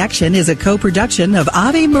 Catholic Connection is a co-production of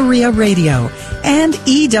Ave Maria Radio and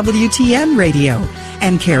EWTN Radio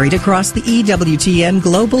and carried across the EWTN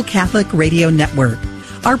Global Catholic Radio Network.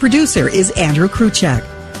 Our producer is Andrew Kruchek.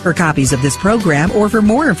 For copies of this program or for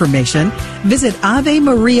more information, visit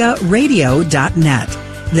AveMariaRadio.net.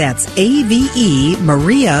 That's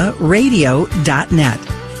AVEMariaRadio.net.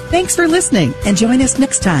 Thanks for listening, and join us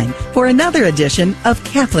next time for another edition of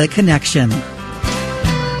Catholic Connection.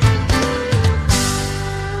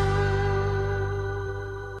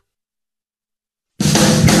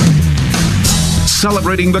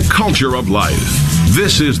 Celebrating the culture of life.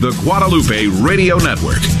 This is the Guadalupe Radio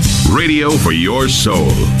Network. Radio for your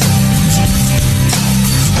soul.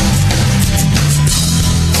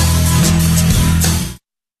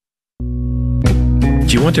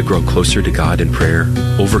 Do you want to grow closer to God in prayer,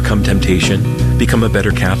 overcome temptation, become a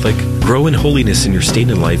better Catholic, grow in holiness in your state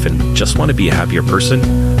in life, and just want to be a happier person?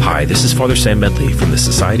 Hi, this is Father Sam Medley from the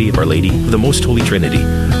Society of Our Lady of the Most Holy Trinity,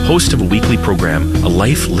 host of a weekly program, A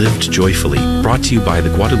Life Lived Joyfully, brought to you by the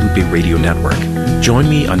Guadalupe Radio Network. Join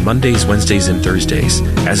me on Mondays, Wednesdays, and Thursdays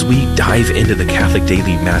as we dive into the Catholic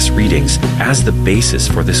Daily Mass readings as the basis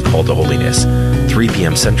for this call to holiness, 3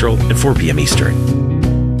 p.m. Central and 4 p.m. Eastern.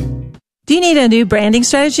 Do you need a new branding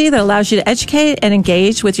strategy that allows you to educate and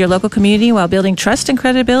engage with your local community while building trust and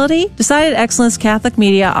credibility? Decided Excellence Catholic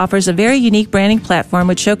Media offers a very unique branding platform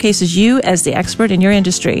which showcases you as the expert in your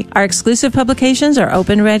industry. Our exclusive publications are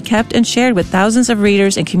open, read, kept, and shared with thousands of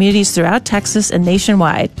readers in communities throughout Texas and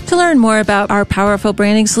nationwide. To learn more about our powerful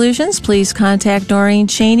branding solutions, please contact Noreen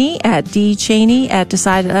Chaney at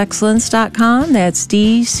dchaney@decidedexcellence.com. That's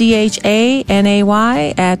DCHANAY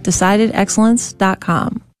at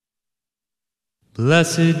decidedexcellence.com.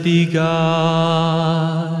 Blessed be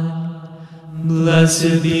God,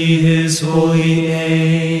 blessed be His holy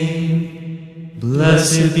name.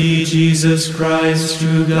 Blessed be Jesus Christ,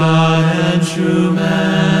 true God and true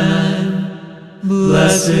man.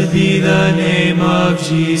 Blessed be the name of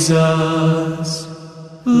Jesus.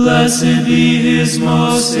 Blessed be his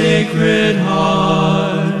most sacred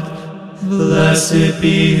heart. Blessed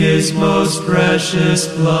be his most precious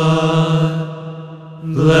blood.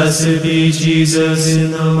 Blessed be Jesus in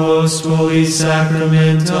the most holy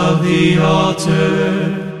sacrament of the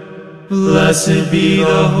altar. Blessed be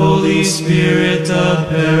the Holy Spirit, the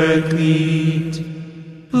Paraclete.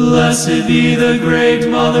 Blessed be the great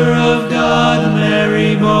Mother of God,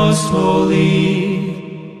 Mary most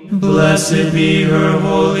holy. Blessed be her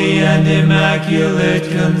holy and immaculate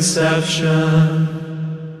conception.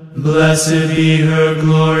 Blessed be her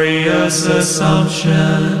glorious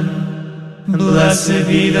assumption. Blessed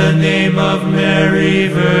be the name of Mary,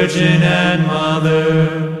 Virgin and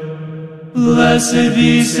Mother. Blessed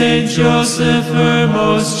be Saint Joseph, her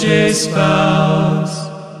most chaste spouse.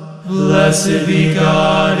 Blessed be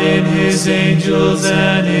God in his angels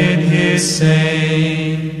and in his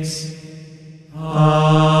saints.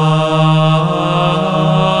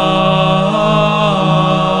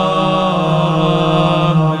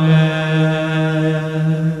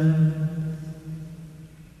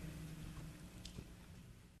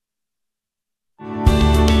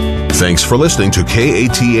 Thanks for listening to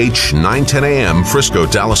KATH 910 AM, Frisco,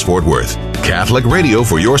 Dallas, Fort Worth. Catholic radio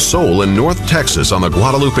for your soul in North Texas on the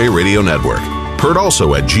Guadalupe Radio Network. Heard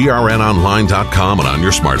also at grnonline.com and on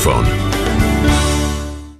your smartphone.